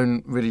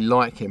don't really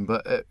like him,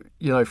 but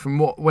from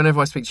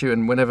whenever I speak to you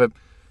and whenever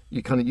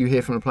you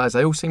hear from the players,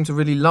 they all seem to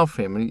really love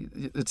him,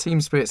 and the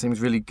team spirit seems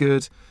really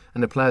good,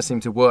 and the players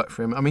seem to work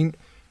for him. I mean,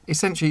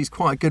 essentially, he's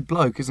quite a good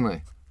bloke, isn't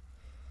he?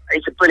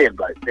 He's a brilliant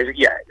bloke.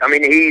 Yeah, I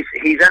mean,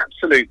 he's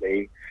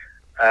absolutely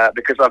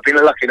because I've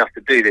been lucky enough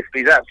to do this.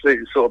 But he's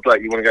absolutely the sort of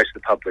bloke you want to go to the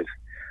pub with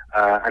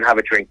and have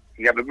a drink.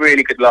 You have a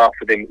really good laugh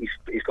with him.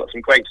 He's got some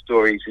great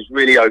stories. He's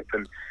really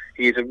open.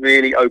 He is a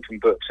really open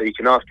book, so you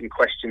can ask him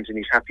questions, and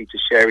he's happy to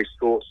share his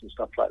thoughts and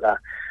stuff like that.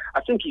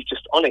 I think he's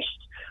just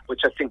honest,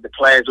 which I think the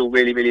players all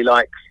really, really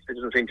like. There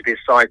doesn't seem to be a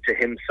side to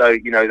him, so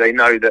they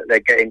know that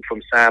they're getting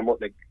from Sam what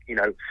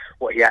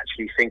he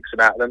actually thinks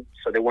about them,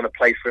 so they want to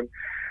play for him.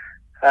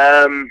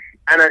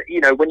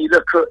 When you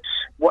look at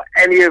what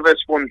any of us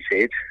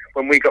wanted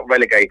when we got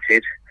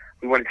relegated,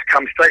 we wanted to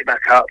come straight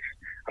back up,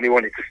 and we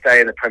wanted to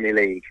stay in the Premier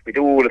League. We'd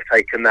all have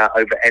taken that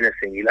over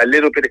anything. A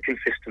little bit of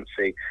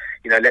consistency.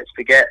 Let's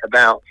forget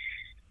about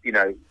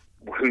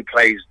who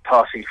plays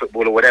passing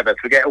football or whatever.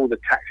 Forget all the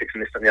tactics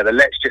and this and the other.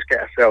 Let's just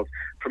get ourselves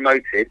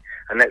promoted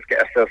and let's get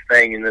ourselves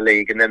staying in the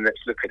league, and then let's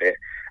look at it.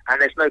 And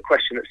there's no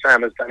question that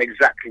Sam has done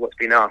exactly what's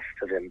been asked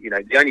of him.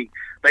 The only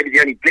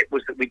blip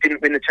was that we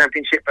didn't win the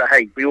championship, but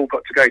hey, we all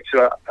got to go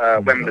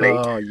to Wembley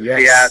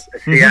to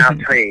see our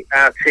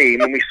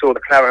team, and we saw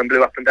the claret and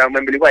blue up and down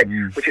Wembley Way,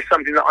 which is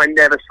something that I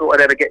never thought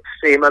I'd ever get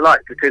to see in my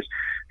life, because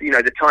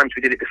the times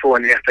we did it before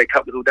in the FA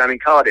Cup was all down in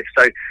Cardiff.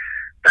 So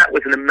that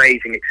was an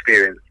amazing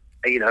experience.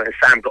 And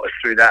Sam got us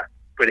through that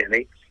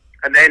brilliantly.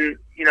 And then,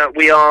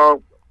 we are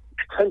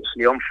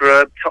potentially on for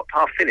a top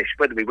half finish.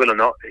 Whether we will or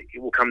not,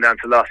 it will come down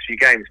to the last few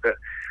games. But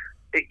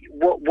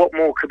what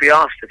more could be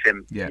asked of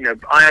him? Yeah.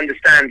 I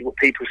understand what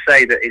people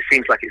say, that it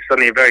seems like it's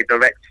suddenly a very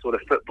direct sort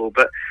of football.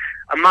 But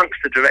amongst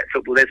the direct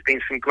football, there's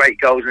been some great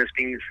goals and there's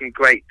been some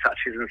great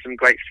touches and some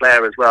great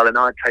flair as well. And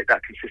I'd take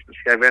that consistency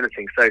over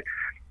anything. So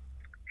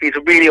he's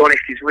a really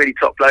honest, he's a really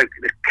top bloke.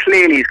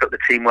 Clearly, he's got the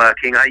team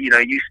working.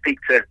 You speak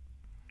to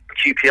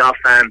QPR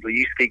fans, or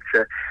you speak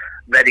to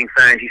Reading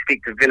fans, you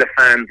speak to Villa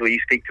fans, or you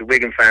speak to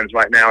Wigan fans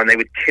right now, and they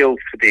would kill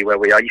to be where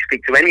we are. You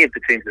speak to any of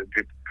the teams that have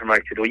been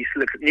promoted, or you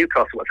look at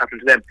Newcastle, what's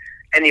happened to them,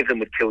 any of them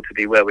would kill to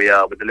be where we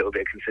are, with a little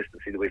bit of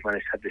consistency that we've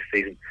managed to have this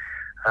season.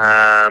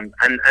 I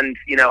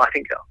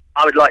think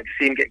I would like to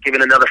see him get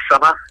given another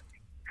summer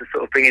to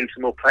sort of bring in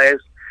some more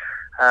players,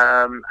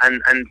 and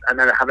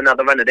then have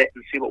another run at it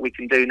and see what we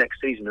can do next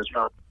season as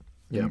well.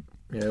 Yeah,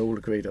 all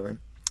agreed, I think.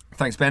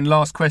 Thanks, Ben.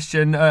 Last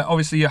question.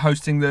 Obviously, you're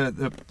hosting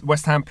the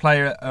West Ham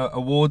Player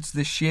Awards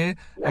this year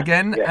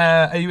again.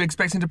 Yeah. Are you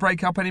expecting to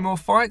break up any more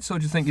fights, or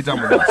do you think you're done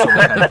with that sort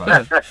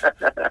of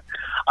campaign?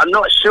 I'm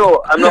not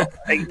sure. I'm not.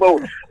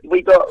 Well,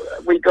 they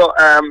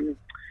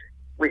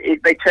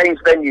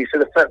changed venue. So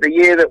the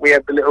year that we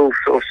had the little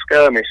sort of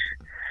skirmish,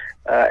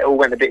 it all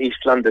went a bit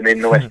East London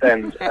in the West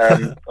End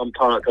on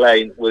Park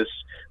Lane. We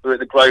were at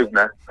the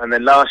Grosvenor, and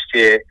then last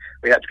year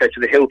we had to go to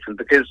the Hilton,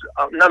 because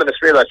none of us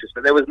realised this,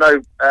 but there was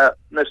no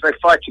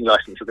fighting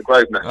licence at the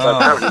Grosvenor, so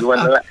apparently we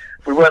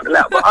weren't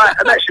allowed. But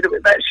that should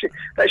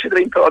have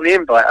been put on the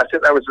invite. I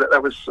think that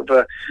was sort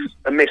of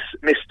a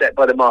misstep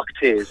by the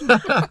marketeers.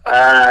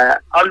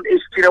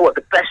 You know what?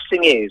 The best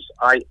thing is,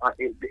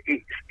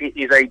 it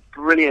is a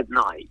brilliant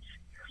night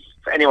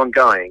for anyone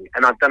going,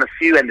 and I've done a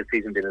few end of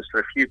season dinners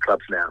for a few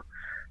clubs now.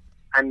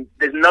 And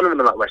there's none of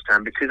them like West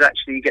Ham, because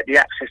actually you get the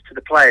access to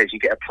the players. You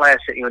get a player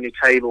sitting on your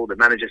table, the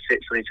manager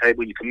sits on your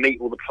table, you can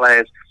meet all the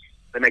players.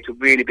 They make a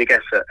really big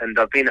effort. And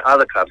I've been at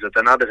other clubs, I've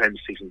done other end of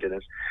season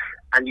dinners,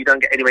 and you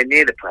don't get anywhere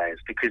near the players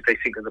because they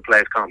think that the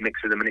players can't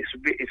mix with them. And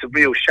it's a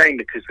real shame,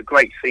 because the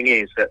great thing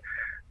is that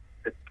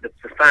the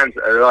fans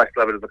that are the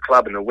lifeblood of the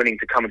club and are willing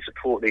to come and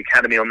support the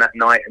academy on that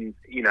night, and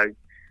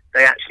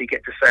they actually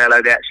get to say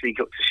hello, they actually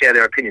get to share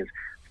their opinions.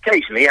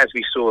 Occasionally, as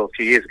we saw a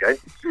few years ago,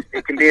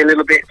 it can be a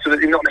little bit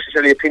sort of not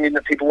necessarily the opinion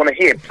that people want to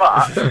hear,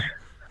 but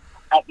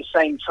at the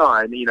same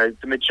time, the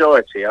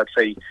majority, I'd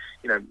say,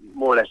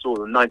 more or less all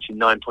of them,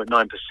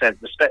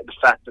 99.9%, respect the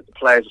fact that the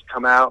players have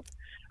come out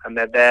and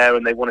they're there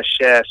and they want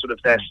to share sort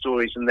of their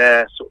stories and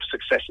their sort of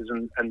successes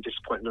and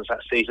disappointments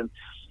that season.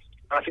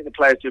 I think the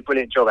players do a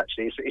brilliant job,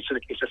 actually.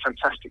 It's a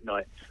fantastic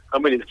night.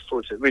 I'm really looking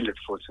forward to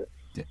it.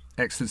 Yeah,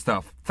 excellent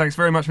stuff. Thanks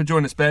very much for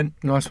joining us, Ben.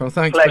 Nice one.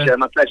 Thanks, pleasure, Ben.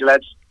 My pleasure,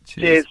 lads.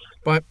 Cheers.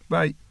 Bye.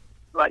 Bye.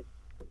 Bye.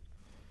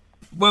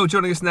 Well,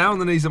 joining us now on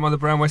the Knees of Mother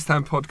Brown West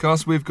Ham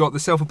podcast, we've got the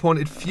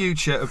self-appointed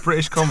future of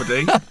British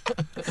comedy.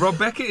 Rob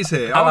Beckett is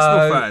here,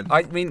 Arsenal fan.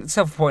 I mean,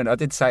 self-appointed, I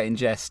did say it in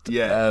jest,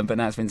 but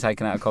now it's been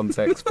taken out of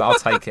context, but I'll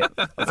take it.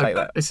 I'll take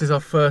that. This is our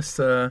first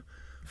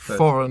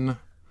foreign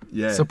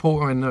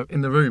supporter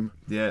in the room.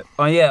 Yeah.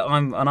 Oh yeah,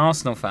 I'm an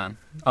Arsenal fan.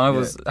 I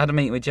had a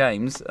meeting with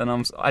James, and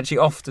I'm actually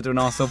off to do an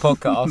Arsenal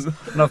podcast,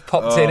 and I've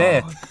popped in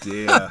here. Oh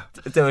dear.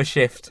 To do a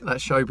shift.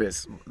 That's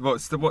showbiz.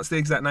 What's the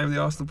exact name of the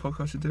Arsenal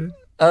podcast you're doing?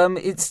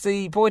 It's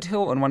the Boyd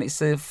Hilton one. It's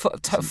the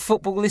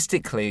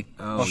footballistically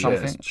or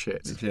something.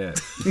 Shit. Yeah.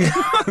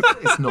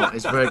 It's not.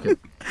 It's very good.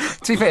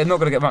 To be fair, not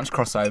going to get much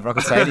crossover. I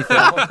could say anything.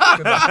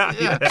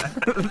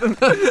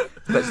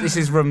 But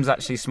this room's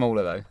actually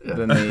smaller though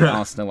than the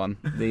Arsenal one.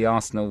 The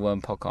Arsenal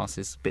podcast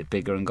is a bit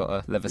bigger and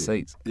got leather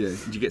seats. Yeah.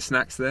 Did you get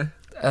snacks there?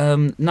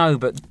 No,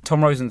 but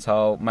Tom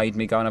Rosenthal made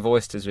me go and have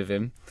oysters with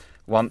him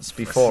once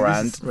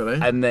beforehand. Really?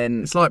 And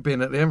then it's like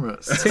being at the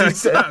Emirates.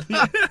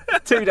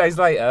 2 days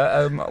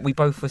later, we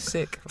both were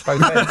sick.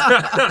 Both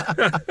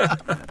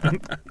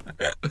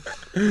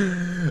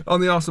On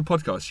the Arsenal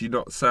podcast, you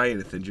not say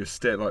anything, just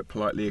stare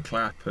politely a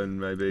clap and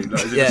maybe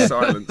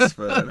silence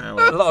for an hour.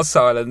 A lot of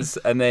silence,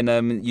 and then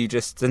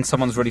then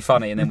someone's really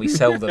funny, and then we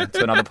sell them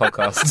to another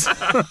podcast.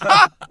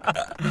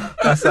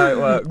 That's how it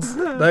works.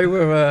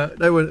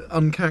 They were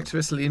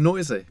uncharacteristically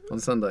noisy on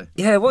Sunday.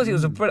 Yeah, it was. It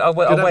was I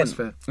went.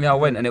 Atmosphere. Yeah, I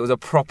went, and it was a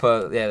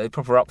proper. Yeah, they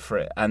proper up for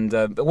it. And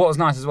but what was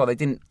nice as well, they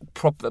didn't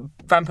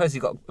Van Persie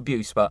got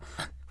abuse, but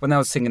when they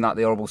were singing the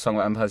horrible song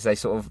about Van Persie, they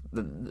sort of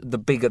the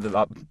bigger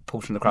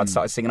portion of the crowd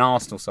started singing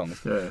Arsenal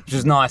songs, which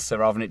was nicer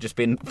rather than it just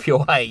being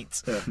pure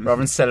hate, rather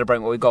than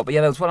celebrating what we got. But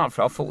yeah, there was one up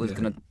for it. I thought we was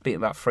going to beat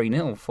about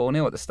 3-0,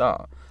 4-0 at the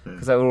start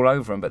because they were all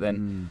over them, but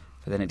then.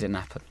 But then it didn't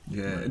happen.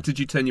 Yeah. And did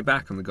you turn your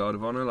back on the Guard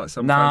of Honour like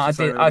some? No, I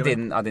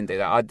didn't do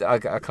that.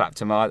 I clapped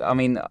them. I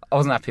mean, I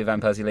wasn't happy with Van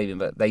Persie leaving,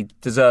 but they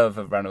deserve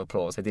a round of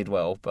applause. They did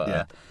well,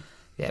 but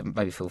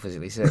maybe feel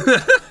physically sick.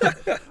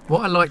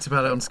 What I liked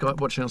about it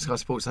watching on Sky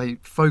Sports, they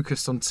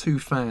focused on two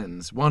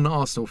fans. One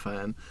Arsenal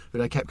fan who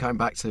they kept going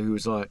back to, who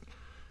was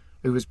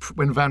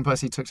when Van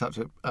Persie stepped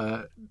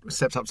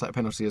up to that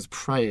penalty, as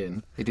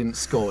praying he didn't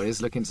score. He was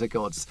looking to the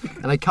gods,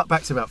 and they cut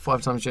back to about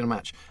 5 times during the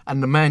match.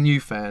 And the Man U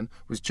fan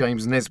was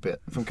James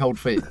Nesbitt from Cold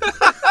Feet.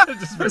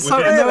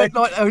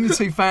 Only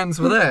two fans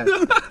were there.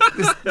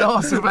 The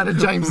Arsenal fan and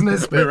James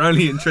Nesbitt. We're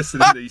only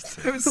interested in these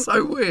two. It was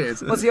so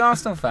weird. Was the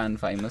Arsenal fan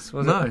famous?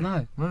 Was it?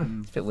 No.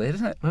 It's a bit weird,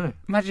 isn't it? No.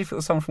 Imagine if it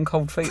was someone from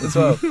Cold Feet as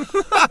well.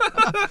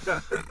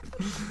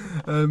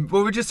 Well,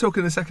 we were just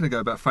talking a second ago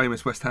about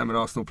famous West Ham and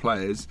Arsenal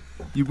players.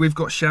 We've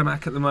got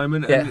Shamak at the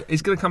moment, and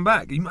he's going to come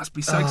back. You must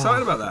be so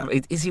excited about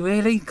that. Is he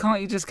really?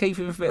 Can't you just keep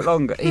him a bit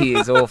longer? He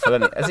is awful,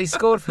 isn't he? Has he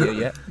sgored for you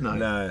yet?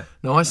 No.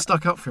 I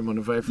stuck up for him on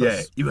the very first.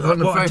 Yeah, you were like, on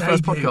the very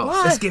first podcast.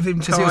 Let's give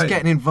him time. Because he was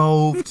getting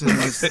involved, and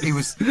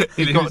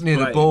he got near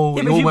the ball.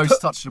 He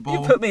almost touched the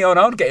ball. You put me on,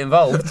 I'd get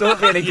involved. It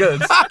wouldn't be any good.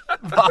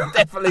 But I'm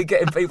definitely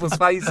getting people's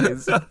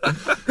faces.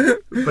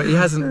 But he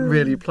hasn't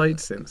really played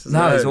since.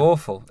 No, he's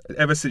awful.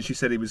 Ever since you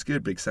said he was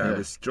good, Big Sam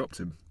has dropped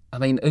him. I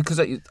mean, because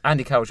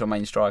Andy Carroll's your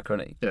main striker,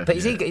 isn't he? Yeah. But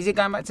is he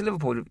going back to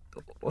Liverpool?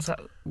 What's that?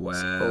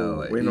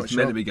 Well, we're not he's sure.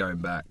 meant to be going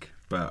back,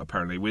 but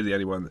apparently we're the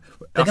only one.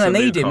 They're going to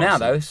need him now,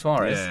 though,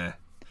 Suarez. Yeah.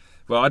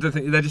 Well, I don't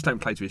think they just don't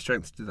play to his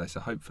strengths, do they?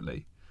 So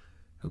hopefully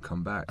he'll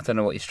come back. I don't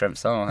know what his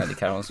strengths are, Andy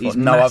Carroll's. He's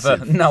no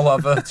massive.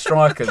 other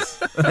strikers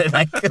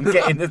they can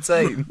get in the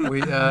team.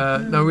 We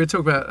were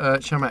talking about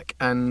Shamak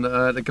and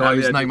the guy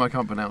whose name I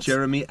can't pronounce.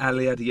 Jeremy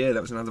Aliadier,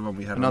 that was another one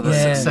we had. Another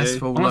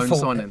successful loan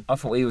signing. I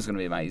thought he was going to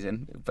be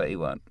amazing, but he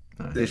weren't.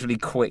 He was really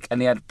quick,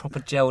 and he had proper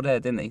gel there,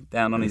 didn't he?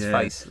 Down on his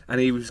face.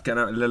 And he was going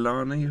out with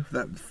Lilani.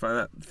 That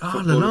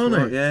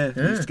Lilani. Yeah,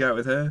 he used to go out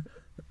with her.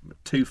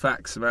 2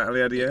 facts about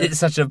Aliadier. It's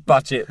such a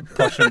budget,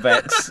 posh and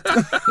Bex.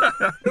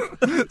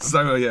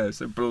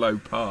 So below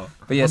par.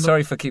 But yeah,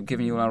 sorry for keep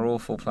giving you our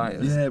awful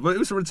players. Yeah, well, it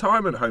was a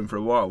retirement home for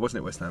a while,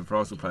 wasn't it, West Ham, for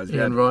Arsenal players?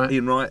 Ian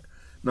Wright,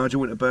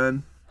 Nigel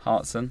Winterburn.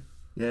 Hartson.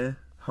 Yeah,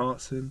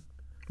 Hartson.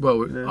 Well,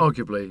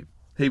 arguably,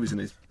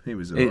 He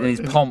was all in right.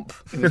 his pomp.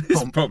 In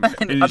his pomp.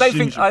 In I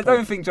his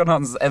don't think John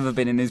Hunt's ever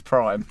been in his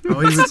prime.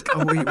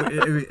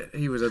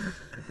 He was a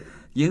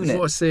Unit.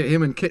 Before I see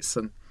him and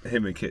Kitson.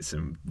 Him and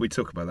Kitson. We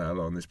talk about that a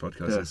lot on this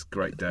podcast. Yeah. It's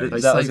great They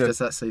days. saved us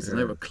that season.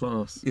 They were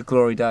class. Your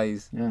glory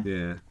days.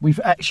 Yeah. We've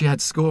actually had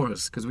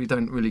scorers because we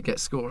don't really get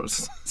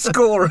scorers.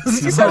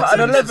 Scorers. You sound like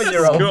an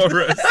 11-year-old.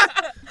 Scorers.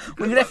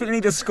 We definitely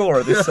need a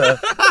scorer this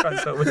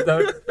transfer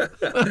window.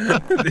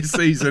 This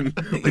season,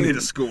 we need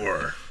a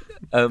scorer.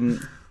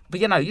 But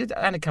you know,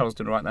 Andy Carroll's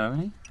doing all right now,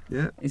 isn't he?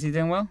 Yeah. Is he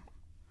doing well?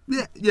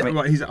 Yeah, I mean,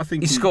 right. I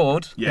think he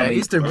scored. Yeah, I mean,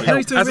 he's doing as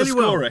really a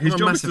well. scorer. His I'm a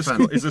job massive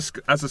fan.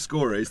 as a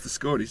scorer is to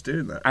score. He's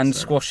doing that. And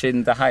so.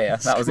 squashing De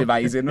Gea. That was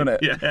amazing,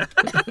 wasn't it? Yeah.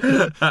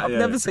 I've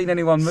never seen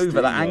anyone move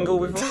at that angle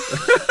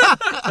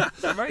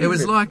before. It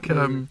was like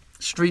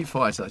Street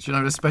Fighter. Do you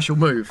know the special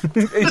move?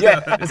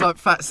 Yeah. It's like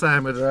Fat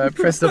Sam had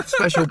pressed up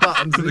special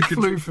buttons and he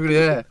flew through the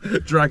air.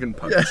 Dragon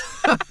punch.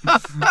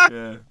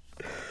 Yeah.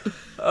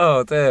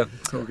 Oh dear.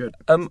 It's all good.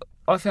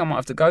 I think I might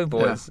have to go,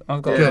 boys. Yeah.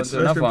 I've got Good. to do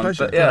another one.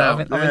 Pleasure. But yeah,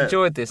 Get I've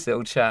enjoyed this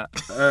little chat.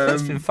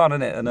 It's been fun,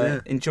 isn't it?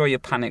 And enjoy your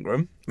panic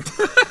room.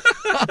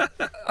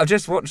 I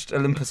just watched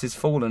Olympus Has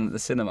Fallen at the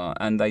cinema,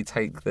 and they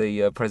take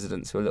the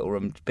president to a little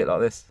room, a bit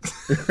like this.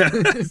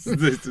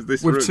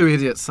 this With room. two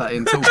idiots sat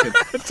in talking.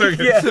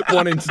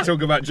 Wanting to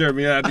talk about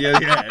Jeremy Hardy at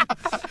the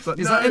end.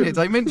 Is that in it?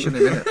 They mention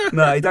him in it.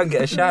 No, you don't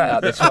get a shout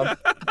out this one.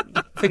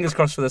 Fingers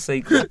crossed for the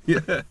sequel.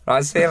 Yeah.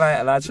 Right, see you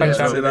later, lads. Thanks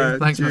for See you having me. later.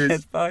 Thanks, Cheers.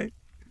 mate. Bye.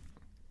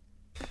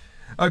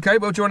 Okay,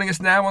 well, joining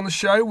us now on the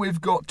show,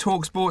 we've got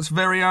TalkSport's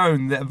very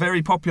own, the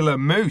very popular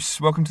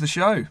Moose. Welcome to the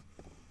show.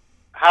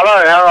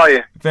 Hello, how are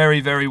you?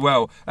 Very, very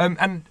well.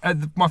 And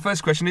my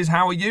first question is,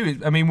 how are you?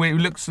 I mean, it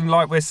looks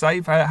like we're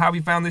safe. How have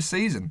you found this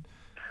season?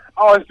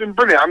 Oh, it's been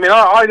brilliant. I mean,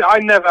 I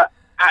never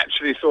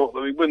actually thought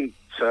that we wouldn't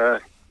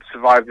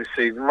survive this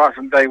season right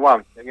from day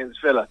one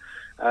against Villa.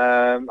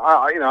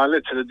 I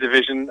looked at the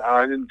division and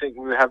I didn't think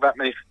we would have that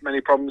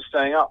many problems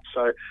staying up.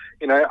 So,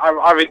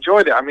 I've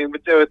enjoyed it. I mean,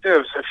 there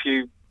was a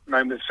few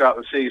moments throughout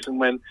the season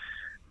when,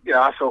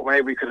 I thought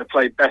maybe we could have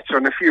played better,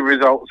 and a few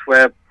results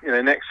where,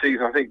 next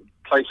season I think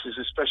places,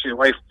 especially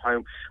away from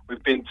home,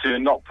 we've been to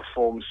and not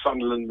performed.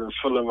 Sunderland and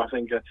Fulham, I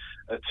think, are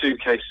two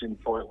cases in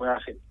point where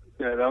I think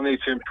they'll need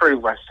to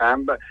improve West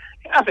Ham. But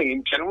I think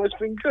in general it's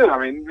been good. I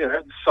mean,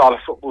 the style of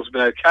football's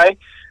been okay.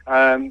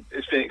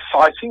 It's been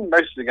exciting.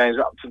 Most of the games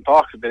at Upton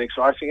Park have been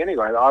exciting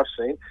anyway that I've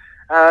seen.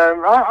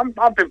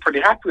 I've been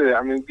pretty happy with it.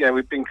 I mean,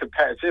 we've been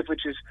competitive,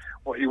 which is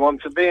what you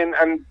want to be. And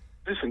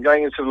listen,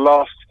 going into the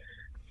last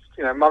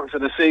months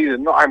of the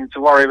season, not having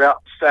to worry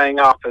about staying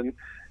up and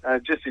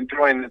just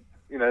enjoying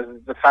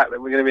the fact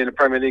that we're going to be in the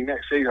Premier League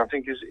next season, I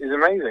think is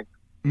amazing.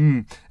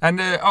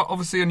 And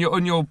obviously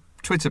on your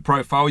Twitter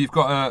profile, you've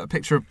got a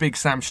picture of Big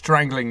Sam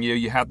strangling you.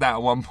 You had that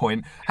at one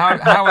point.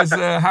 How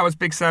has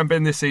Big Sam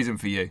been this season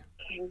for you?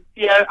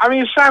 Yeah, I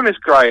mean, Sam is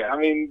great. I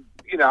mean,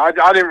 I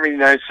didn't really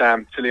know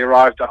Sam till he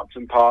arrived at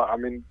Upton Park. I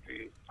mean,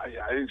 I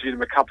interviewed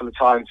him a couple of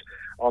times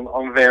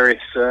on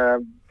various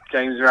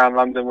games around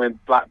London when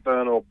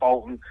Blackburn or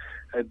Bolton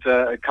had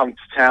come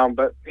to town.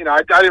 But,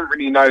 I didn't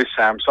really know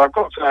Sam, so I've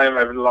got to know him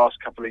over the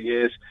last couple of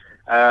years.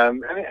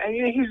 And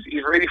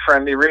he's really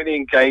friendly, really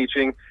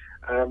engaging.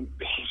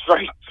 He's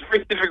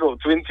very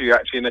difficult to interview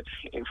actually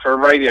for a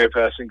radio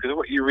person, because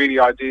what you really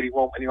ideally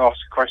want when you ask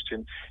a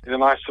question is a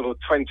nice sort of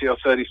 20 or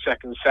 30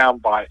 second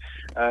soundbite.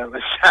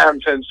 Sam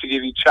tends to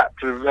give you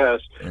chapter and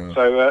verse,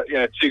 so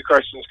two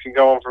questions can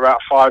go on for about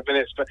 5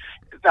 minutes. But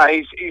no,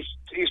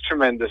 he's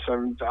tremendous,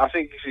 and I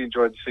think he's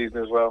enjoyed the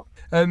season as well.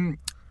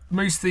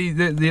 Moose,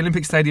 the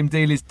Olympic Stadium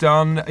deal is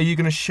done. Are you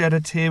going to shed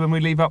a tear when we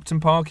leave Upton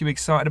Park? Are you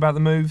excited about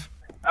the move?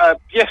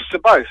 Yes, to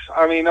both.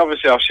 I mean,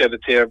 obviously I'll shed a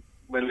tear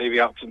when leaving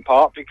Upton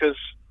Park because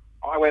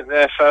I went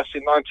there first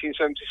in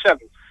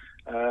 1977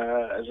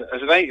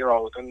 as an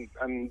 8-year-old,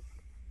 and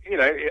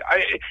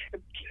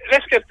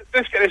let's get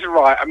this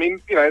right. I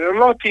mean, there are a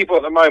lot of people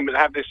at the moment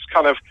have this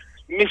kind of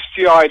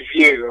misty-eyed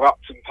view of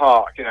Upton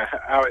Park.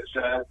 How it's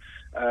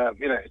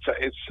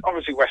it's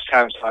obviously West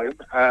Ham's home,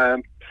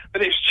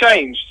 but it's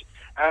changed.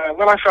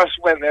 When I first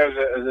went there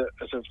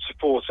as a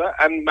supporter,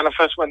 and when I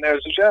first went there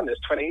as a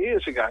journalist 20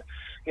 years ago,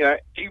 you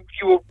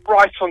were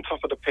right on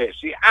top of the pitch.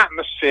 The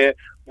atmosphere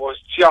was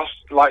just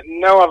like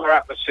no other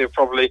atmosphere,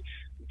 probably,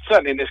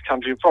 certainly in this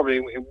country, probably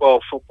in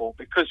world football,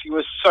 because you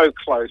were so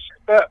close.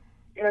 But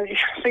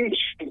things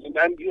change,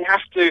 and you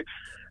have to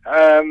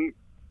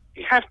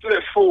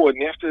look forward,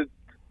 and you have to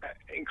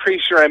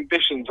increase your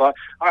ambitions.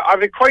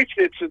 I've equated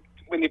it to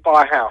when you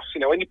buy a house.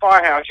 When you buy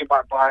a house, you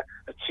might buy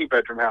a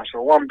 2-bedroom house or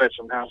a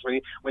 1-bedroom house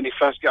when you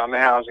first get on the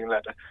housing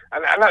ladder,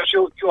 and that's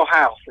your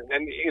house. And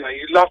then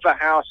you love that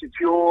house, it's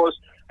yours,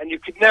 and you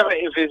could never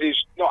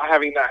envisage not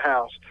having that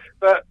house.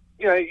 But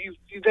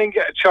you then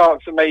get a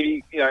chance to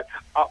maybe,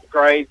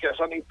 upgrade, get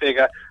something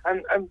bigger.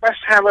 And West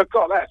Ham have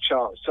got that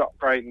chance to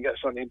upgrade and get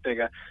something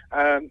bigger.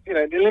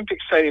 The Olympic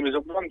Stadium is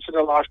a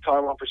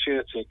once-in-a-lifetime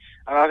opportunity.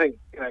 And I think,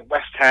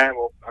 West Ham,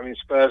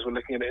 Spurs were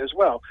looking at it as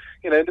well.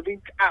 They'd be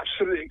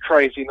absolutely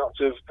crazy not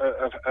to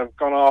have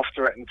gone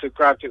after it and to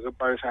grab it with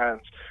both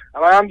hands.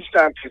 And I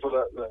understand people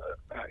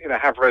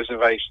that have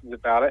reservations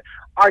about it.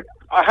 I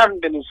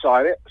haven't been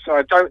inside it, so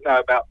I don't know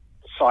about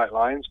the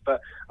sightlines,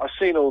 but I've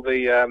seen all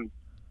the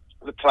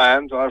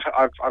plans.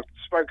 I've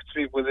spoken to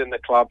people within the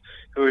club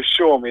who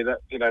assure me that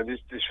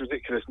this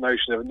ridiculous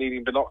notion of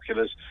needing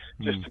binoculars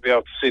just to be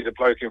able to see the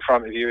bloke in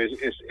front of you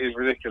is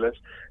ridiculous.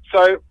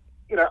 So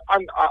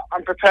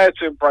I'm prepared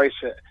to embrace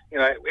it.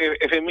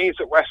 If it means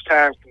that West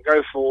Ham can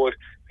go forward,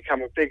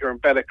 become a bigger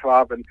and better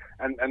club,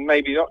 and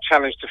maybe not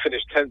challenge to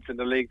finish 10th in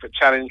the league, but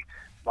challenge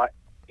like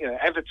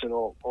Everton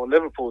or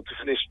Liverpool to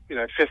finish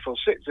 5th or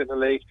 6th in the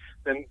league,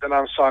 then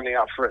I'm signing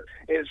up for it.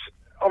 It's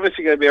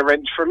obviously going to be a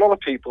wrench for a lot of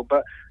people,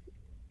 but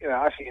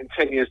I think in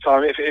 10 years'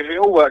 time, if it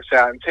all works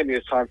out, in 10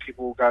 years' time,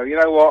 people will go, you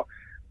know what,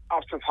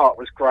 Upton Park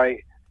was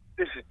great,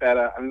 this is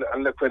better, and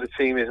look where the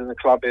team is and the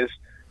club is,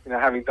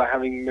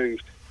 having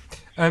moved.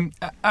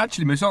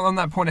 Actually, Moose, on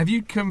that point, have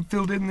you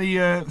filled in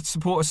the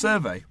supporter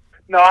survey?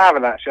 No, I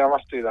haven't actually. I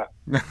must do that.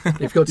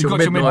 You've got till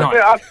midnight.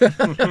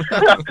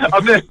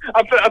 I'll do it.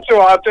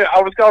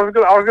 I was going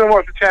to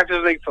watch the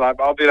Champions League tonight,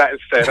 but I'll do that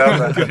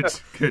instead.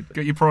 Good.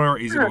 Get your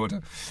priorities in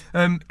order.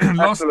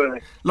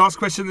 Absolutely. Last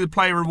question: the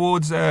player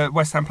awards,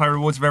 West Ham player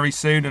awards, very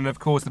soon, and of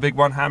course the big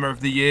one, Hammer of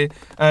the Year.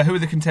 Who are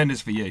the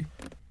contenders for you?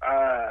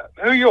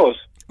 Who are yours?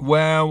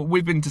 Well,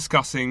 we've been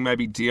discussing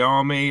maybe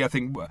Diarmi. I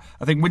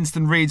think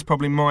Winston Reid's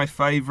probably my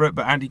favourite,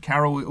 but Andy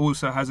Carroll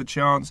also has a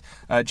chance.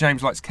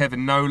 James likes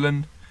Kevin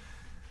Nolan.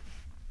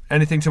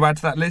 Anything to add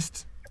to that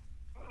list?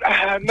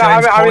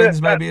 James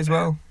Collins maybe as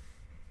well.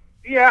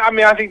 Yeah,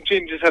 I think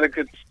Ginger's had a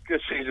good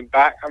season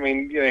back.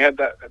 He had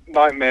that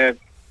nightmare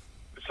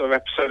sort of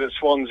episode at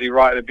Swansea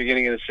right at the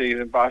beginning of the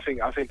season, but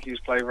I think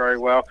he's played very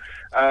well.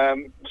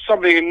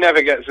 Somebody who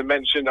never gets a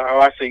mention,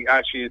 I think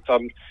actually has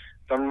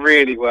done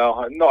really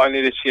well, not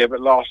only this year but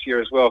last year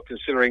as well,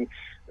 considering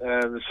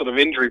the sort of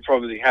injury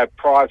problems he had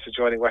prior to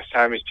joining West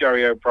Ham, is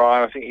Jerry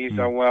O'Brien. I think he's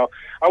done well.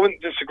 I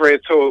wouldn't disagree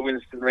at all with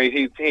Winston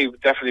Reid. He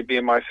would definitely be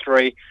in my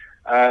three.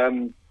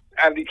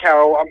 Andy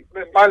Carroll,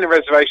 my only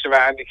reservation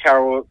about Andy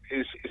Carroll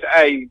is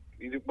A,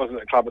 he wasn't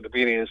at the club at the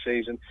beginning of the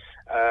season.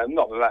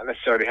 Not that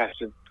necessarily has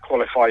to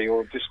qualify you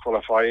or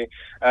disqualify you,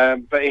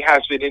 but he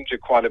has been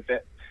injured quite a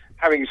bit.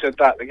 Having said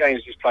that, the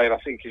games he's played, I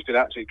think he's been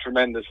absolutely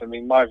tremendous.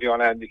 My view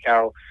on Andy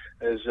Carroll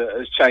has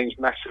changed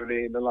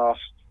massively in the last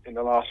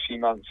few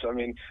months.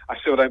 I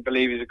still don't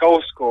believe he's a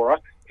goal scorer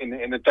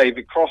in a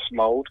David Cross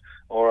mould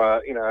or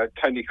a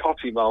Tony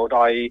Cottee mould,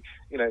 i.e.,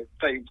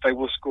 they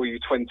will score you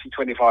 20,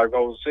 25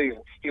 goals a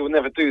season. He will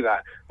never do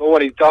that. But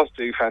what he does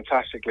do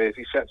fantastically is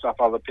he sets up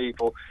other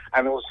people,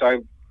 and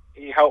also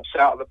he helps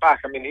out at the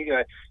back.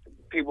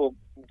 People,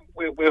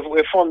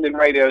 we're fond in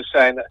radio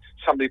saying that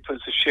somebody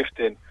puts a shift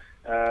in,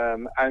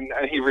 and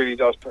he really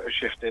does put a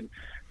shift in.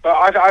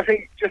 But I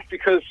think just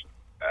because,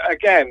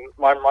 again,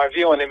 my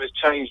view on him has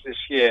changed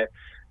this year.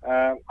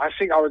 I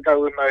think I would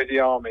go with Mo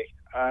Diarmi.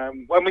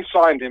 When we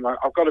signed him,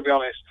 I've got to be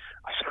honest,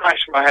 I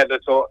scratched my head and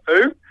thought,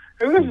 who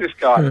is this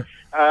guy?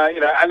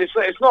 And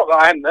it's not that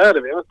I hadn't heard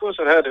of him. Of course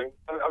I'd heard of him.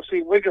 I've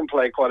seen Wigan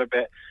play quite a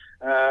bit.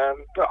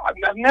 But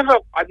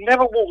I've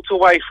never walked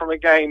away from a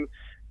game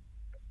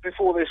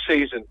before this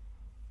season,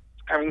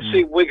 having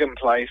seen Wigan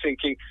play,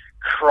 thinking,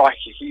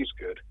 crikey, he's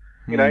good.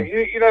 Like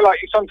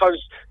you sometimes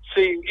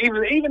see,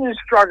 even in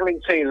struggling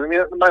teams.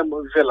 At the moment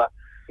with Villa,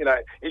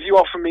 if you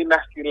offer me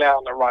Matthew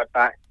Loughton at right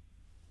back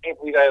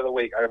every day of the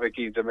week over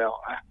Guy Demel,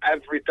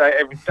 every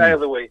day of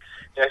the week.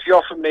 If you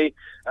offer me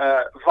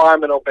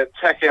Vyman or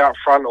Benteke up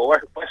front or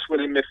Westwood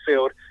in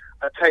midfield,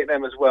 I'd take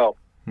them as well.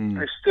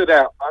 They stood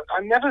out.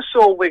 I never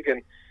saw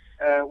Wigan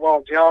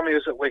while Diarmi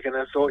was at Wigan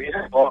and thought, you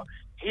know what,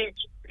 he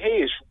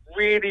is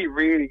really,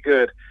 really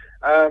good.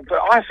 But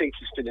I think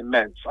he's been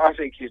immense. I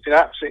think he's been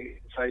absolutely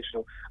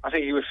sensational. I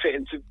think he would fit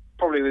into,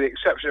 probably with the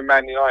exception of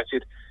Man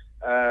United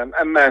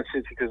and Man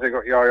City, because they've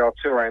got Yaya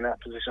Toure in that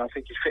position. I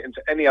think he'd fit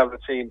into any other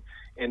team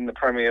in the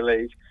Premier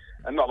League.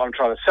 And not that I'm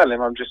trying to sell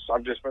him, I'm just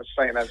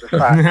saying that as a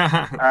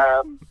fact.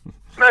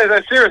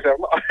 No, seriously.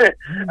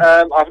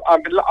 I've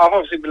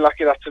obviously been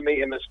lucky enough to meet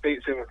him and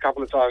speak to him a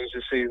couple of times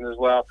this season as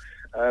well.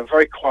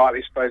 Very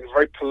quietly spoken,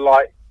 very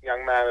polite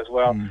young man as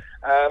well. And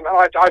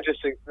I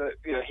just think that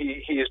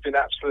he has been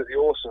absolutely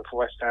awesome for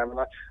West Ham, and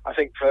I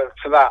think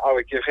for that I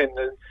would give him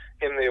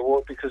the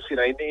award, because he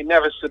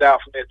never stood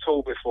out for me at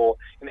all before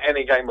in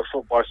any game of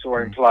football I saw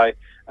him play,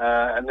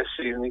 and this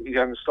season he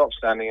hasn't stopped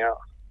standing out.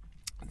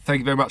 Thank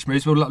you very much,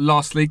 Moose. Well,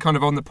 lastly, kind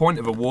of on the point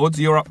of awards,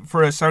 you're up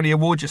for a Sony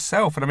Award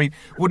yourself, and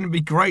wouldn't it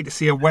be great to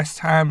see a West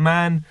Ham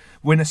man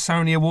win a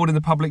Sony Award in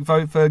the public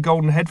vote for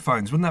Golden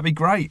Headphones? Wouldn't that be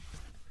great?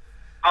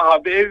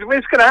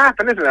 It's going to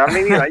happen, isn't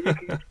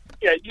it?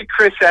 Yeah, your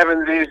Chris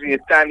Evanses and your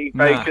Danny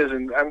Bakers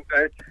and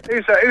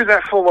who's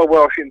that former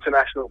Welsh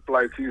international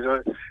bloke who's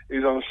on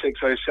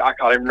 606? I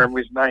can't even remember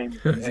his name.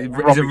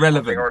 He's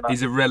irrelevant.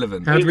 He's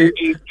irrelevant. How do we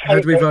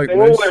vote, They're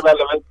Moose? all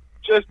irrelevant.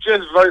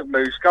 Just vote,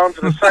 Moose. Go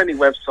onto the Sony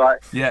website.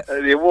 Yeah.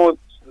 The awards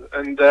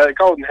and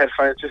Golden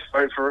Headphones. Just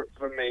vote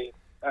for me.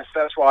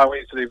 That's what I want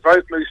you to do.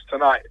 Vote Moose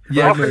tonight.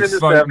 Yeah, Moose. Moose.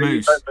 Vote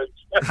Moose. Moose.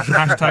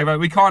 Hashtag vote.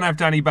 We can't have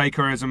Danny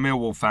Baker as a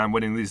Millwall fan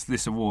winning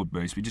this award,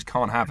 Moose. We just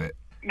can't have it.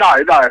 No.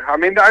 I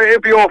mean,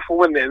 it'd be awful,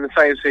 wouldn't it, in the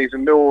same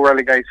season, Millwall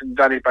relegated and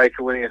Danny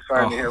Baker winning a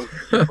Sony Hill.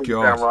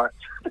 God. Downright.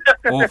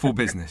 Awful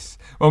business.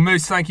 Well,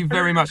 Moose, thank you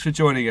very much for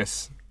joining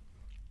us.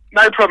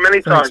 No problem,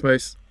 anytime. Thanks,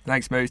 Moose.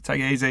 Thanks, Moose. Take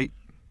it easy.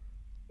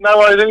 No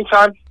worries,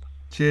 anytime.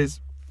 Cheers.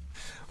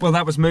 Well,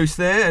 that was Moose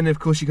there, and of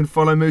course you can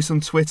follow Moose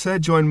on Twitter.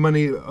 Join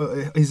Money,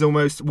 he's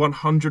almost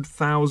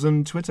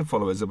 100,000 Twitter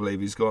followers, I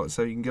believe he's got,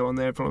 so you can go on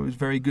there and follow him. He's a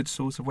very good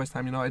source of West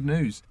Ham United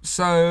news.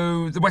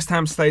 So, the West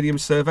Ham Stadium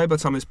survey, by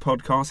the time this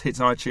podcast hits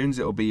iTunes,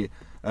 it'll be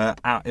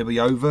out, it'll be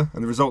over,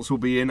 and the results will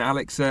be in.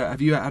 Alex,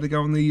 have you had a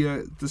go on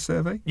the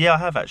survey? Yeah, I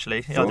have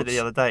actually. Yeah, I did it the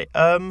other day.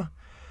 I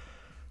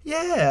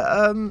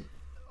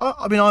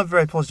mean, I'm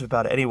very positive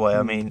about it anyway.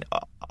 I mean,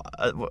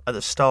 at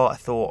the start, I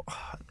thought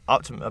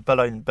up to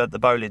the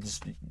Bowling's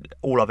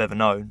all I've ever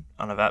known,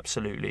 and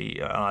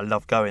I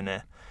love going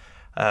there.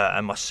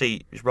 And my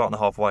seat is right on the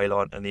halfway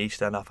line and the East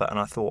Stand upper, and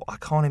I thought I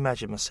can't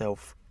imagine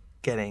myself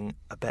getting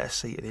a better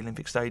seat at the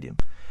Olympic Stadium.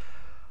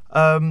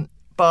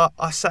 But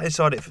I sat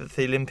inside it for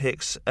the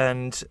Olympics,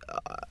 and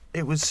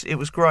it was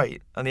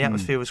great, and the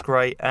atmosphere was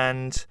great,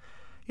 and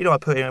I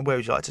put in where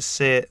would you like to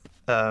sit.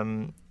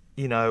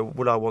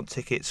 Would I want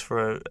tickets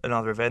for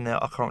another event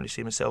there? I can't really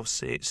see myself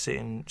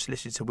sitting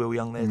listening to Will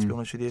Young there, to be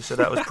honest with you. So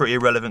that was pretty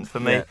irrelevant for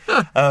me.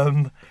 Yeah.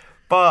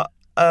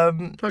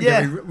 Don't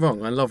get me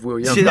wrong, I love Will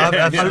Young.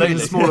 Absolutely. In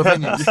smaller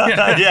venues.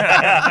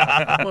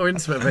 Yeah. More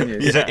intimate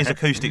venues. His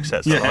acoustic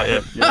sets are like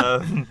it.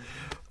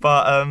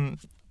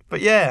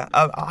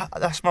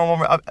 That's my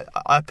one.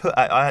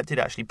 I did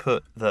actually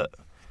put that.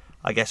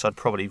 I guess I'd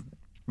probably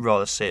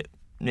rather sit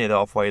near the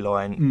halfway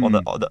line in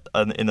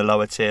the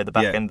lower tier, the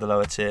back end of the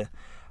lower tier.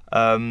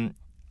 And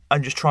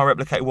just try and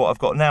replicate what I've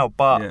got now.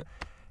 But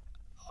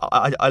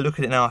I look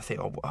at it now, I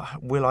think,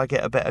 will I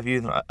get a better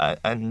view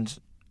and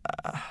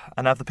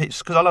have the pictures?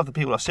 Because I love the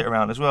people I sit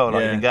around as well.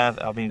 Like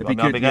I've been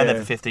going there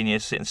for 15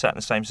 years, sat in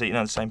the same seat,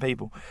 the same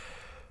people.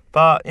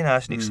 But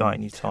it's an exciting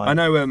new time. I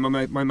know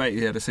my mate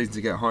who had a season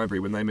ticket at Highbury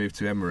when they moved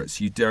to Emirates.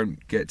 He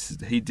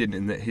didn't,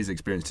 in his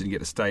experience, didn't get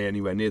to stay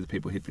anywhere near the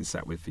people he'd been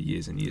sat with for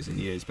years and years and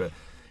years. But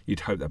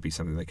you'd hope that'd be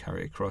something they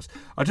carry across.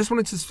 I just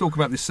wanted to talk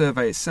about this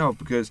survey itself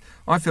because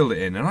I filled it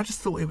in and I just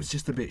thought it was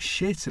just a bit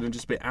shit and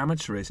just a bit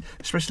amateurish,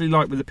 especially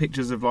like with the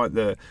pictures of like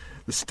the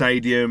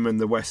stadium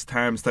and the West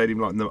Ham stadium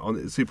like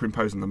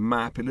superimposed on the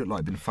map. It looked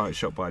like it'd been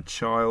photoshopped by a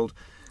child.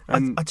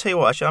 And I tell you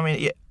what, actually, I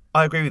mean,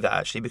 I agree with that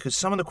actually, because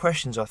some of the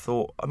questions I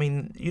thought, I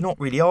mean, you're not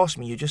really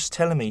asking me, you're just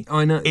telling me.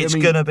 I know. It's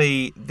going to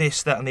be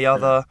this, that, and the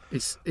other.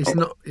 It's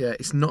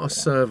not a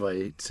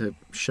survey to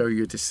show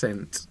your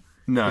dissent.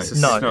 No.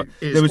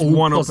 There was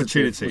one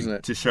opportunity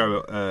to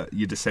show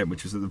your dissent,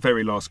 which was at the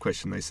very last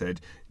question. They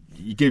said,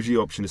 it gives you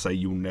the option to say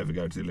you'll never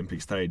go to the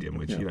Olympic Stadium,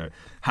 which,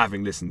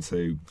 having listened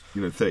to,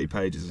 30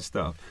 pages of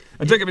stuff.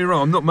 And don't get me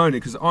wrong, I'm not moaning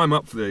because I'm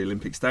up for the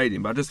Olympic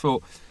Stadium, but I just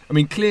thought, I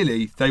mean,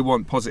 clearly they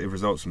want positive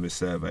results from this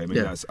survey. I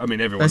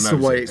mean, everyone that's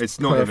knows the way it. It's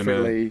not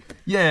even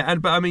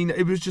but I mean,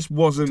 it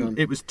wasn't.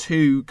 It was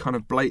too kind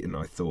of blatant.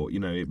 I thought,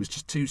 it was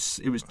just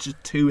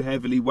too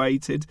heavily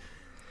weighted.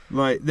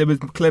 Like, there was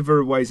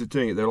cleverer ways of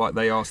doing it.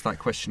 They asked that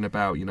question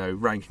about,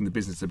 ranking the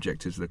business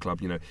objectives of the club.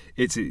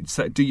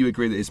 Do you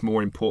agree that it's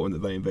more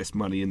important that they invest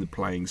money in the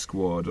playing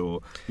squad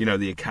or,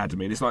 the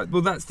academy? And it's like,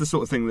 well, that's the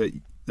sort of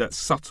thing that's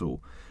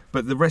subtle.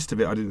 But the rest of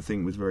it, I didn't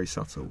think was very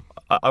subtle.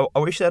 I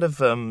wish they'd have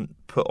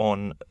put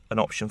on an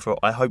option for.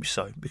 I hope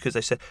so, because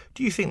they said,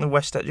 do you think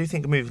moving to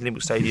the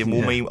Olympic Stadium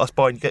will mean us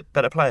buying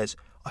better players?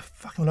 I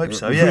fucking hope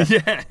so. Yeah.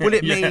 Will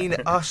it mean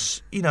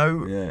us,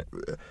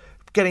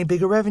 getting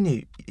bigger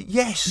revenue?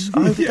 Yes,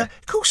 I hope it does.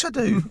 Of course I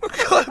do.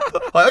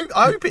 I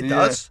hope it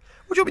does.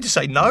 What do you want me to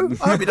say? No?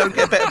 I hope we don't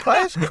get better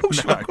players. Of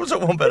course I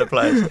want better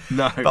players.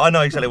 No. But I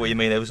know exactly what you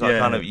mean. It was like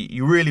kind of,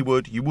 you really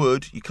would, you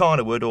kind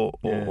of would,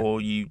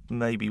 or you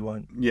maybe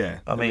won't.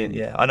 Yeah. I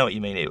mean, I know what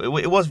you mean.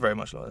 It was very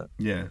much like that.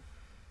 Yeah.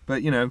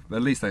 But,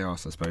 at least they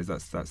asked, I suppose.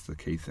 That's the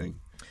key thing.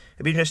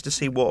 It'd be interesting to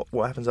see what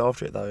happens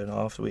after it, though, and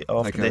after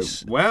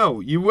this.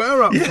 Well, you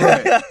were up for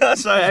it.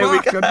 So here we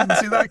go. I didn't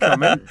see that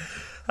coming.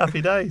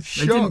 Happy days.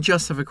 They didn't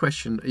just have a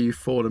question, are you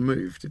for the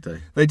move, did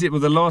they? They did. Well,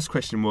 the last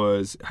question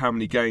was, how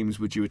many games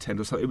would you attend?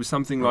 Or something. It was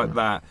something like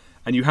that.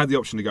 And you had the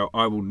option to go,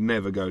 I will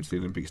never go to the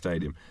Olympic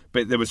Stadium.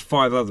 But there was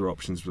 5 other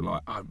options. Were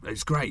like,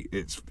 it's great.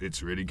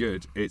 It's really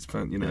good. It's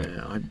fun,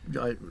 Yeah,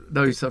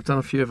 I've done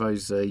a few of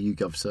those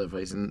YouGov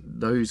surveys, and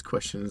those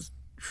questions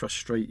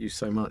frustrate you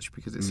so much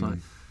because it's like,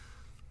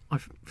 I'm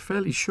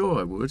fairly sure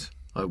I would.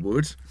 I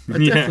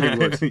definitely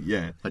would.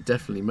 Yeah. I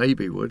definitely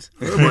maybe would.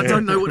 I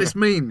don't know what this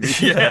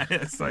means. Yeah,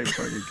 it's so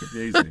fucking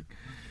confusing.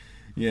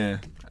 Yeah.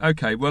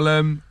 Okay,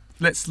 well,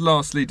 let's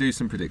lastly do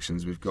some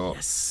predictions. We've got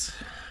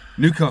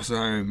Newcastle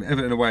home,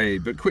 Everton away.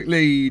 But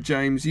quickly,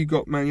 James, you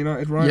got Man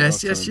United right?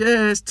 Yes.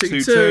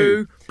 2-2.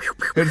 Who'd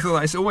have thought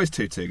that? It's always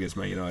 2-2 against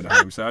Man United at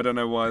home, so I don't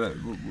know why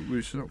we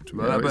were shocked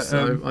about that.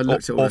 But, I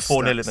looked at all or the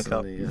 4-0 in the stats cup.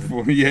 on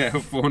the,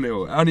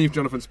 4-0. Only if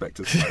Jonathan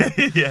Spector's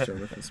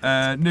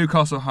Yeah.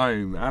 Newcastle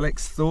home.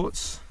 Alex,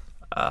 thoughts?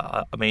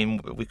 I mean,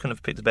 we couldn't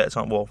have picked a better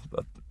time. Well,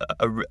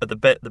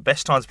 the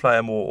best time to play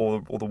them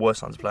or the worst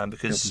time to play them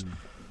because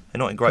they're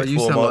not in great you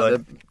form. sound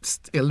like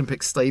the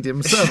Olympic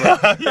Stadium server.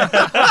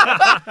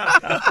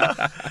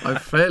 I'm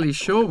fairly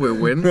sure we'll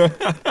win.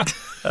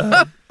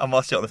 I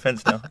might sit on the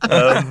fence now.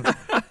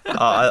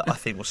 I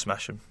think we'll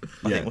smash them.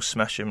 I think we'll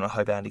smash them, and I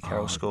hope Andy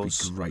Carroll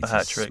scores a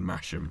hat trick.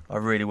 Smash them. I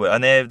really will,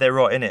 and they're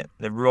right in it.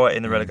 They're right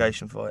in the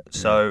relegation fight.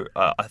 So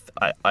I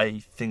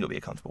think it'll be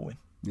a comfortable win.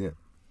 Yeah.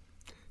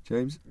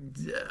 James?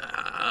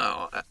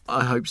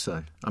 I hope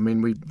so. I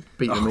mean, we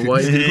beat them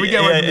away. Can we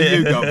get away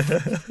from the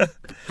YouGov?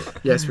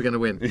 Yes, we're going to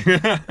win.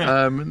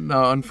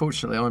 No,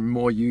 unfortunately, I'm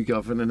more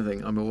YouGov than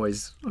anything.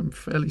 I'm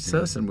fairly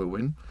certain we'll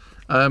win.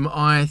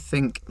 I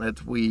think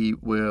that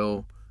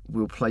we'll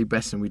play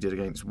better than we did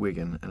against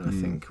Wigan, and I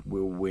think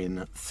we'll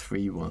win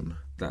 3-1.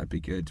 That'd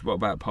be good. What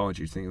about Pardew?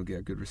 Do you think he'll get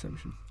a good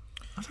reception?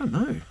 I don't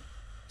know.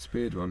 It's a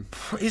weird one.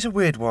 It's a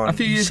weird one. A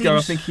few years ago,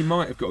 I think he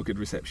might have got a good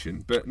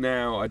reception, but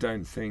now I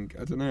don't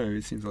know.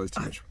 It seems like there's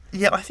too much.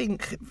 Yeah, I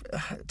think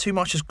too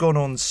much has gone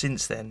on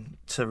since then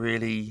to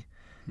really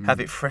have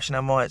it fresh in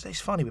our minds. It's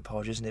funny with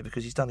Pardew, isn't it?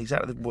 Because he's done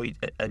exactly what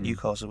at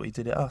Newcastle what he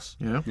did at us.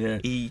 Yeah.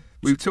 We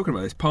were talking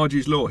about this.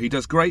 Pardew's law. He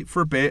does great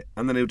for a bit,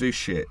 and then he'll do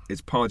shit.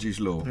 It's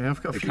Pardew's law. Yeah,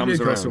 I've got a few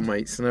Newcastle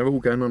mates, and they're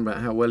all going on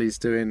about how well he's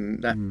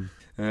doing that.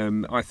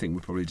 I think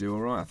we'll probably do all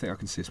right. I think I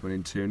can see us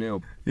winning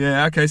 2-0.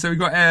 Yeah, okay, so we've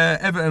got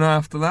Everton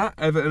after that.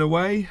 Everton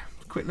away.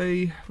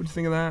 Quickly, what do you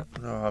think of that?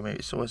 No, I mean,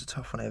 it's always a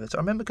tough one, Everton.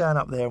 I remember going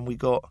up there and we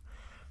drew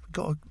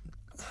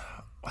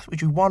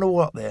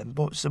 1-1 up there, and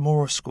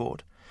Zamora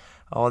scored.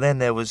 Then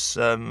there was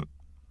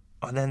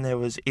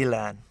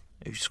Ilan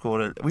who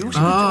scored. That was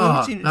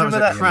a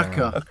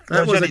cracker.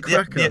 That was a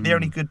cracker. The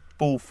only good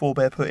ball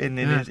Forbear put in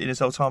his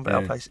whole time at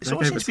our place. It's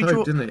always seems to be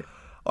draw, didn't it?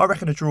 I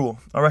reckon a draw.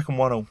 I reckon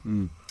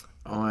 1-1.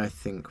 I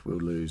think we'll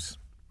lose.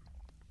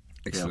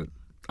 Excellent. Yeah.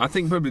 I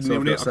think probably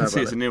 0-0. I can see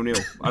it's a 0-0.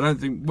 I don't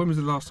think. When was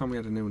the last time we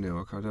had a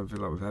 0-0? I don't feel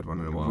like we've had one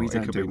in a while. We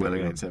don't do well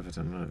against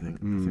Everton. I don't think. I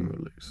think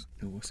we'll lose.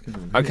 What's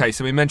going on? Okay,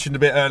 so we mentioned a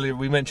bit earlier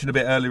in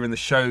the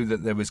show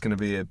that there was going to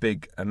be a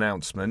big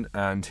announcement,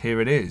 and here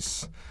it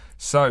is.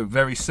 So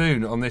very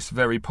soon on this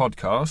very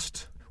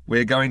podcast,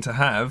 we're going to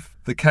have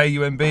the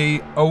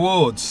KUMB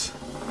Awards,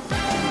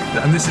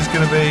 and this is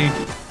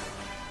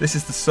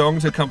the song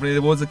to accompany the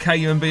awards. The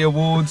KUMB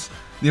Awards.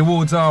 The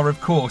awards are,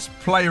 of course,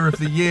 Player of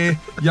the Year,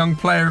 Young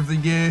Player of the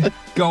Year,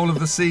 Goal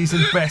of the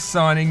Season, Best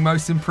Signing,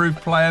 Most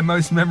Improved Player,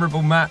 Most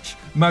Memorable Match,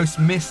 Most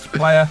Missed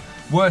Player,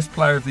 Worst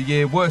Player of the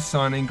Year, Worst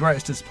Signing,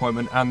 Greatest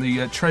Disappointment, and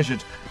the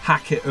Treasured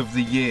Hackett of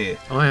the Year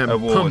I am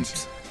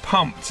awards.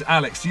 Pumped.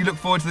 Alex, do you look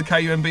forward to the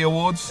KUMB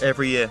Awards?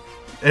 Every year.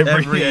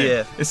 Every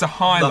year. It's a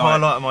highlight. The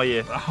highlight of my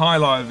year. A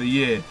highlight of the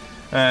year.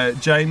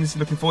 James,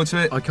 looking forward to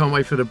it? I can't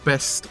wait for the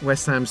Best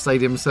West Ham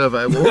Stadium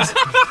Survey Awards.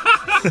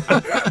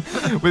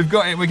 We're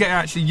getting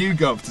actually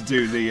YouGov to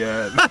do the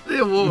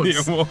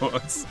awards. The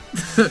awards.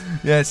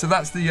 Yeah, so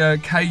that's the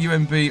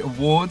KUMB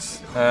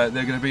Awards. They're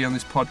going to be on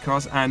this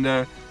podcast, and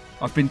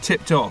I've been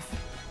tipped off.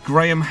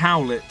 Graham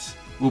Howlett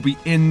will be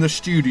in the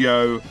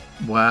studio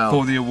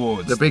for the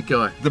awards. The big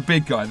guy,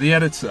 the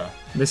editor,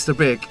 Mr.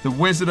 Big, the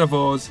Wizard of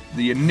Oz,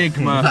 the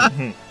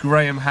Enigma.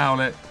 Graham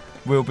Howlett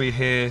will be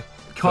here.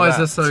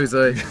 Kaiser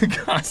Soze.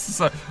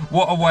 So,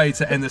 what a way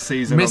to end the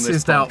season. Mrs. On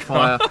this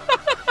Doubtfire.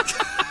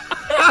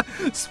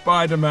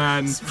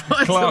 Spider-Man,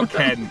 Clark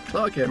Kent,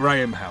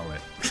 Graham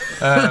Howlett.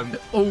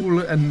 All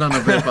and none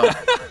of it.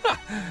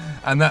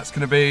 And that's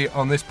going to be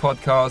on this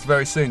podcast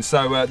very soon.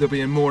 So there'll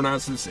be more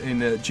announcements in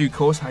due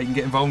course, how you can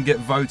get involved and get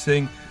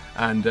voting.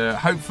 And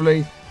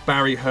hopefully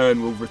Barry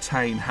Hearn will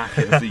retain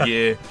Hackett of the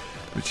Year,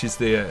 which is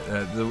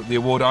the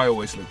award I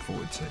always look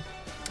forward to.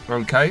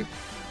 Okay.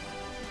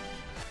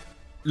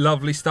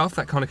 Lovely stuff.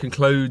 That kind of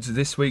concludes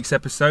this week's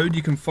episode.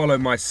 You can follow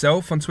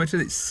myself on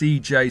Twitter. It's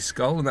CJ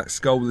Skull, and that's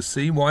Skull with a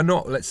C. Why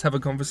not? Let's have a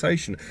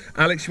conversation.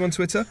 Alex, you on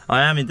Twitter?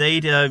 I am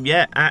indeed.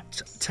 At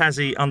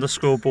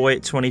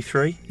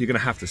Tazzy_boy23. You're going to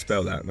have to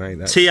spell that, mate.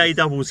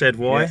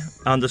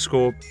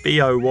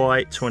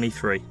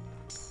 TAZZY_BOY23.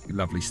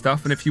 Lovely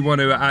stuff. And if you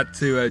want to add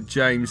to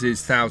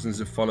James's thousands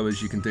of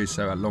followers, you can do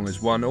so at long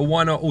as one. Or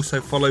why not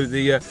also follow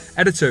the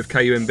editor of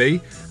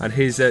KUMB, and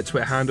his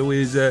Twitter handle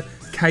is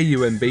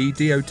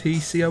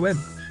KUMBDOTCOM.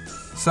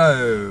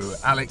 So,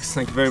 Alex,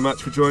 thank you very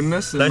much for joining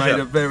us. Pleasure. Made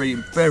a very,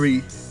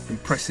 very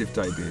impressive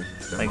debut.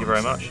 Thank you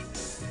very much.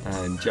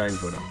 And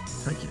James, well done.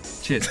 Thank you.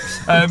 Cheers.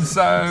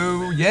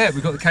 So, yeah,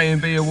 we've got the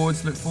KUMB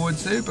Awards to look forward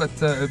to, but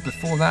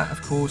before that,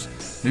 of course,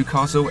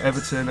 Newcastle,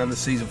 Everton, and the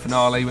season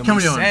finale when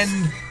we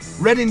send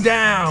Reading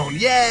down.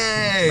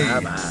 Yay!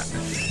 Bye-bye.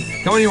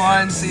 Come on, you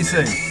Irons. See you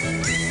soon.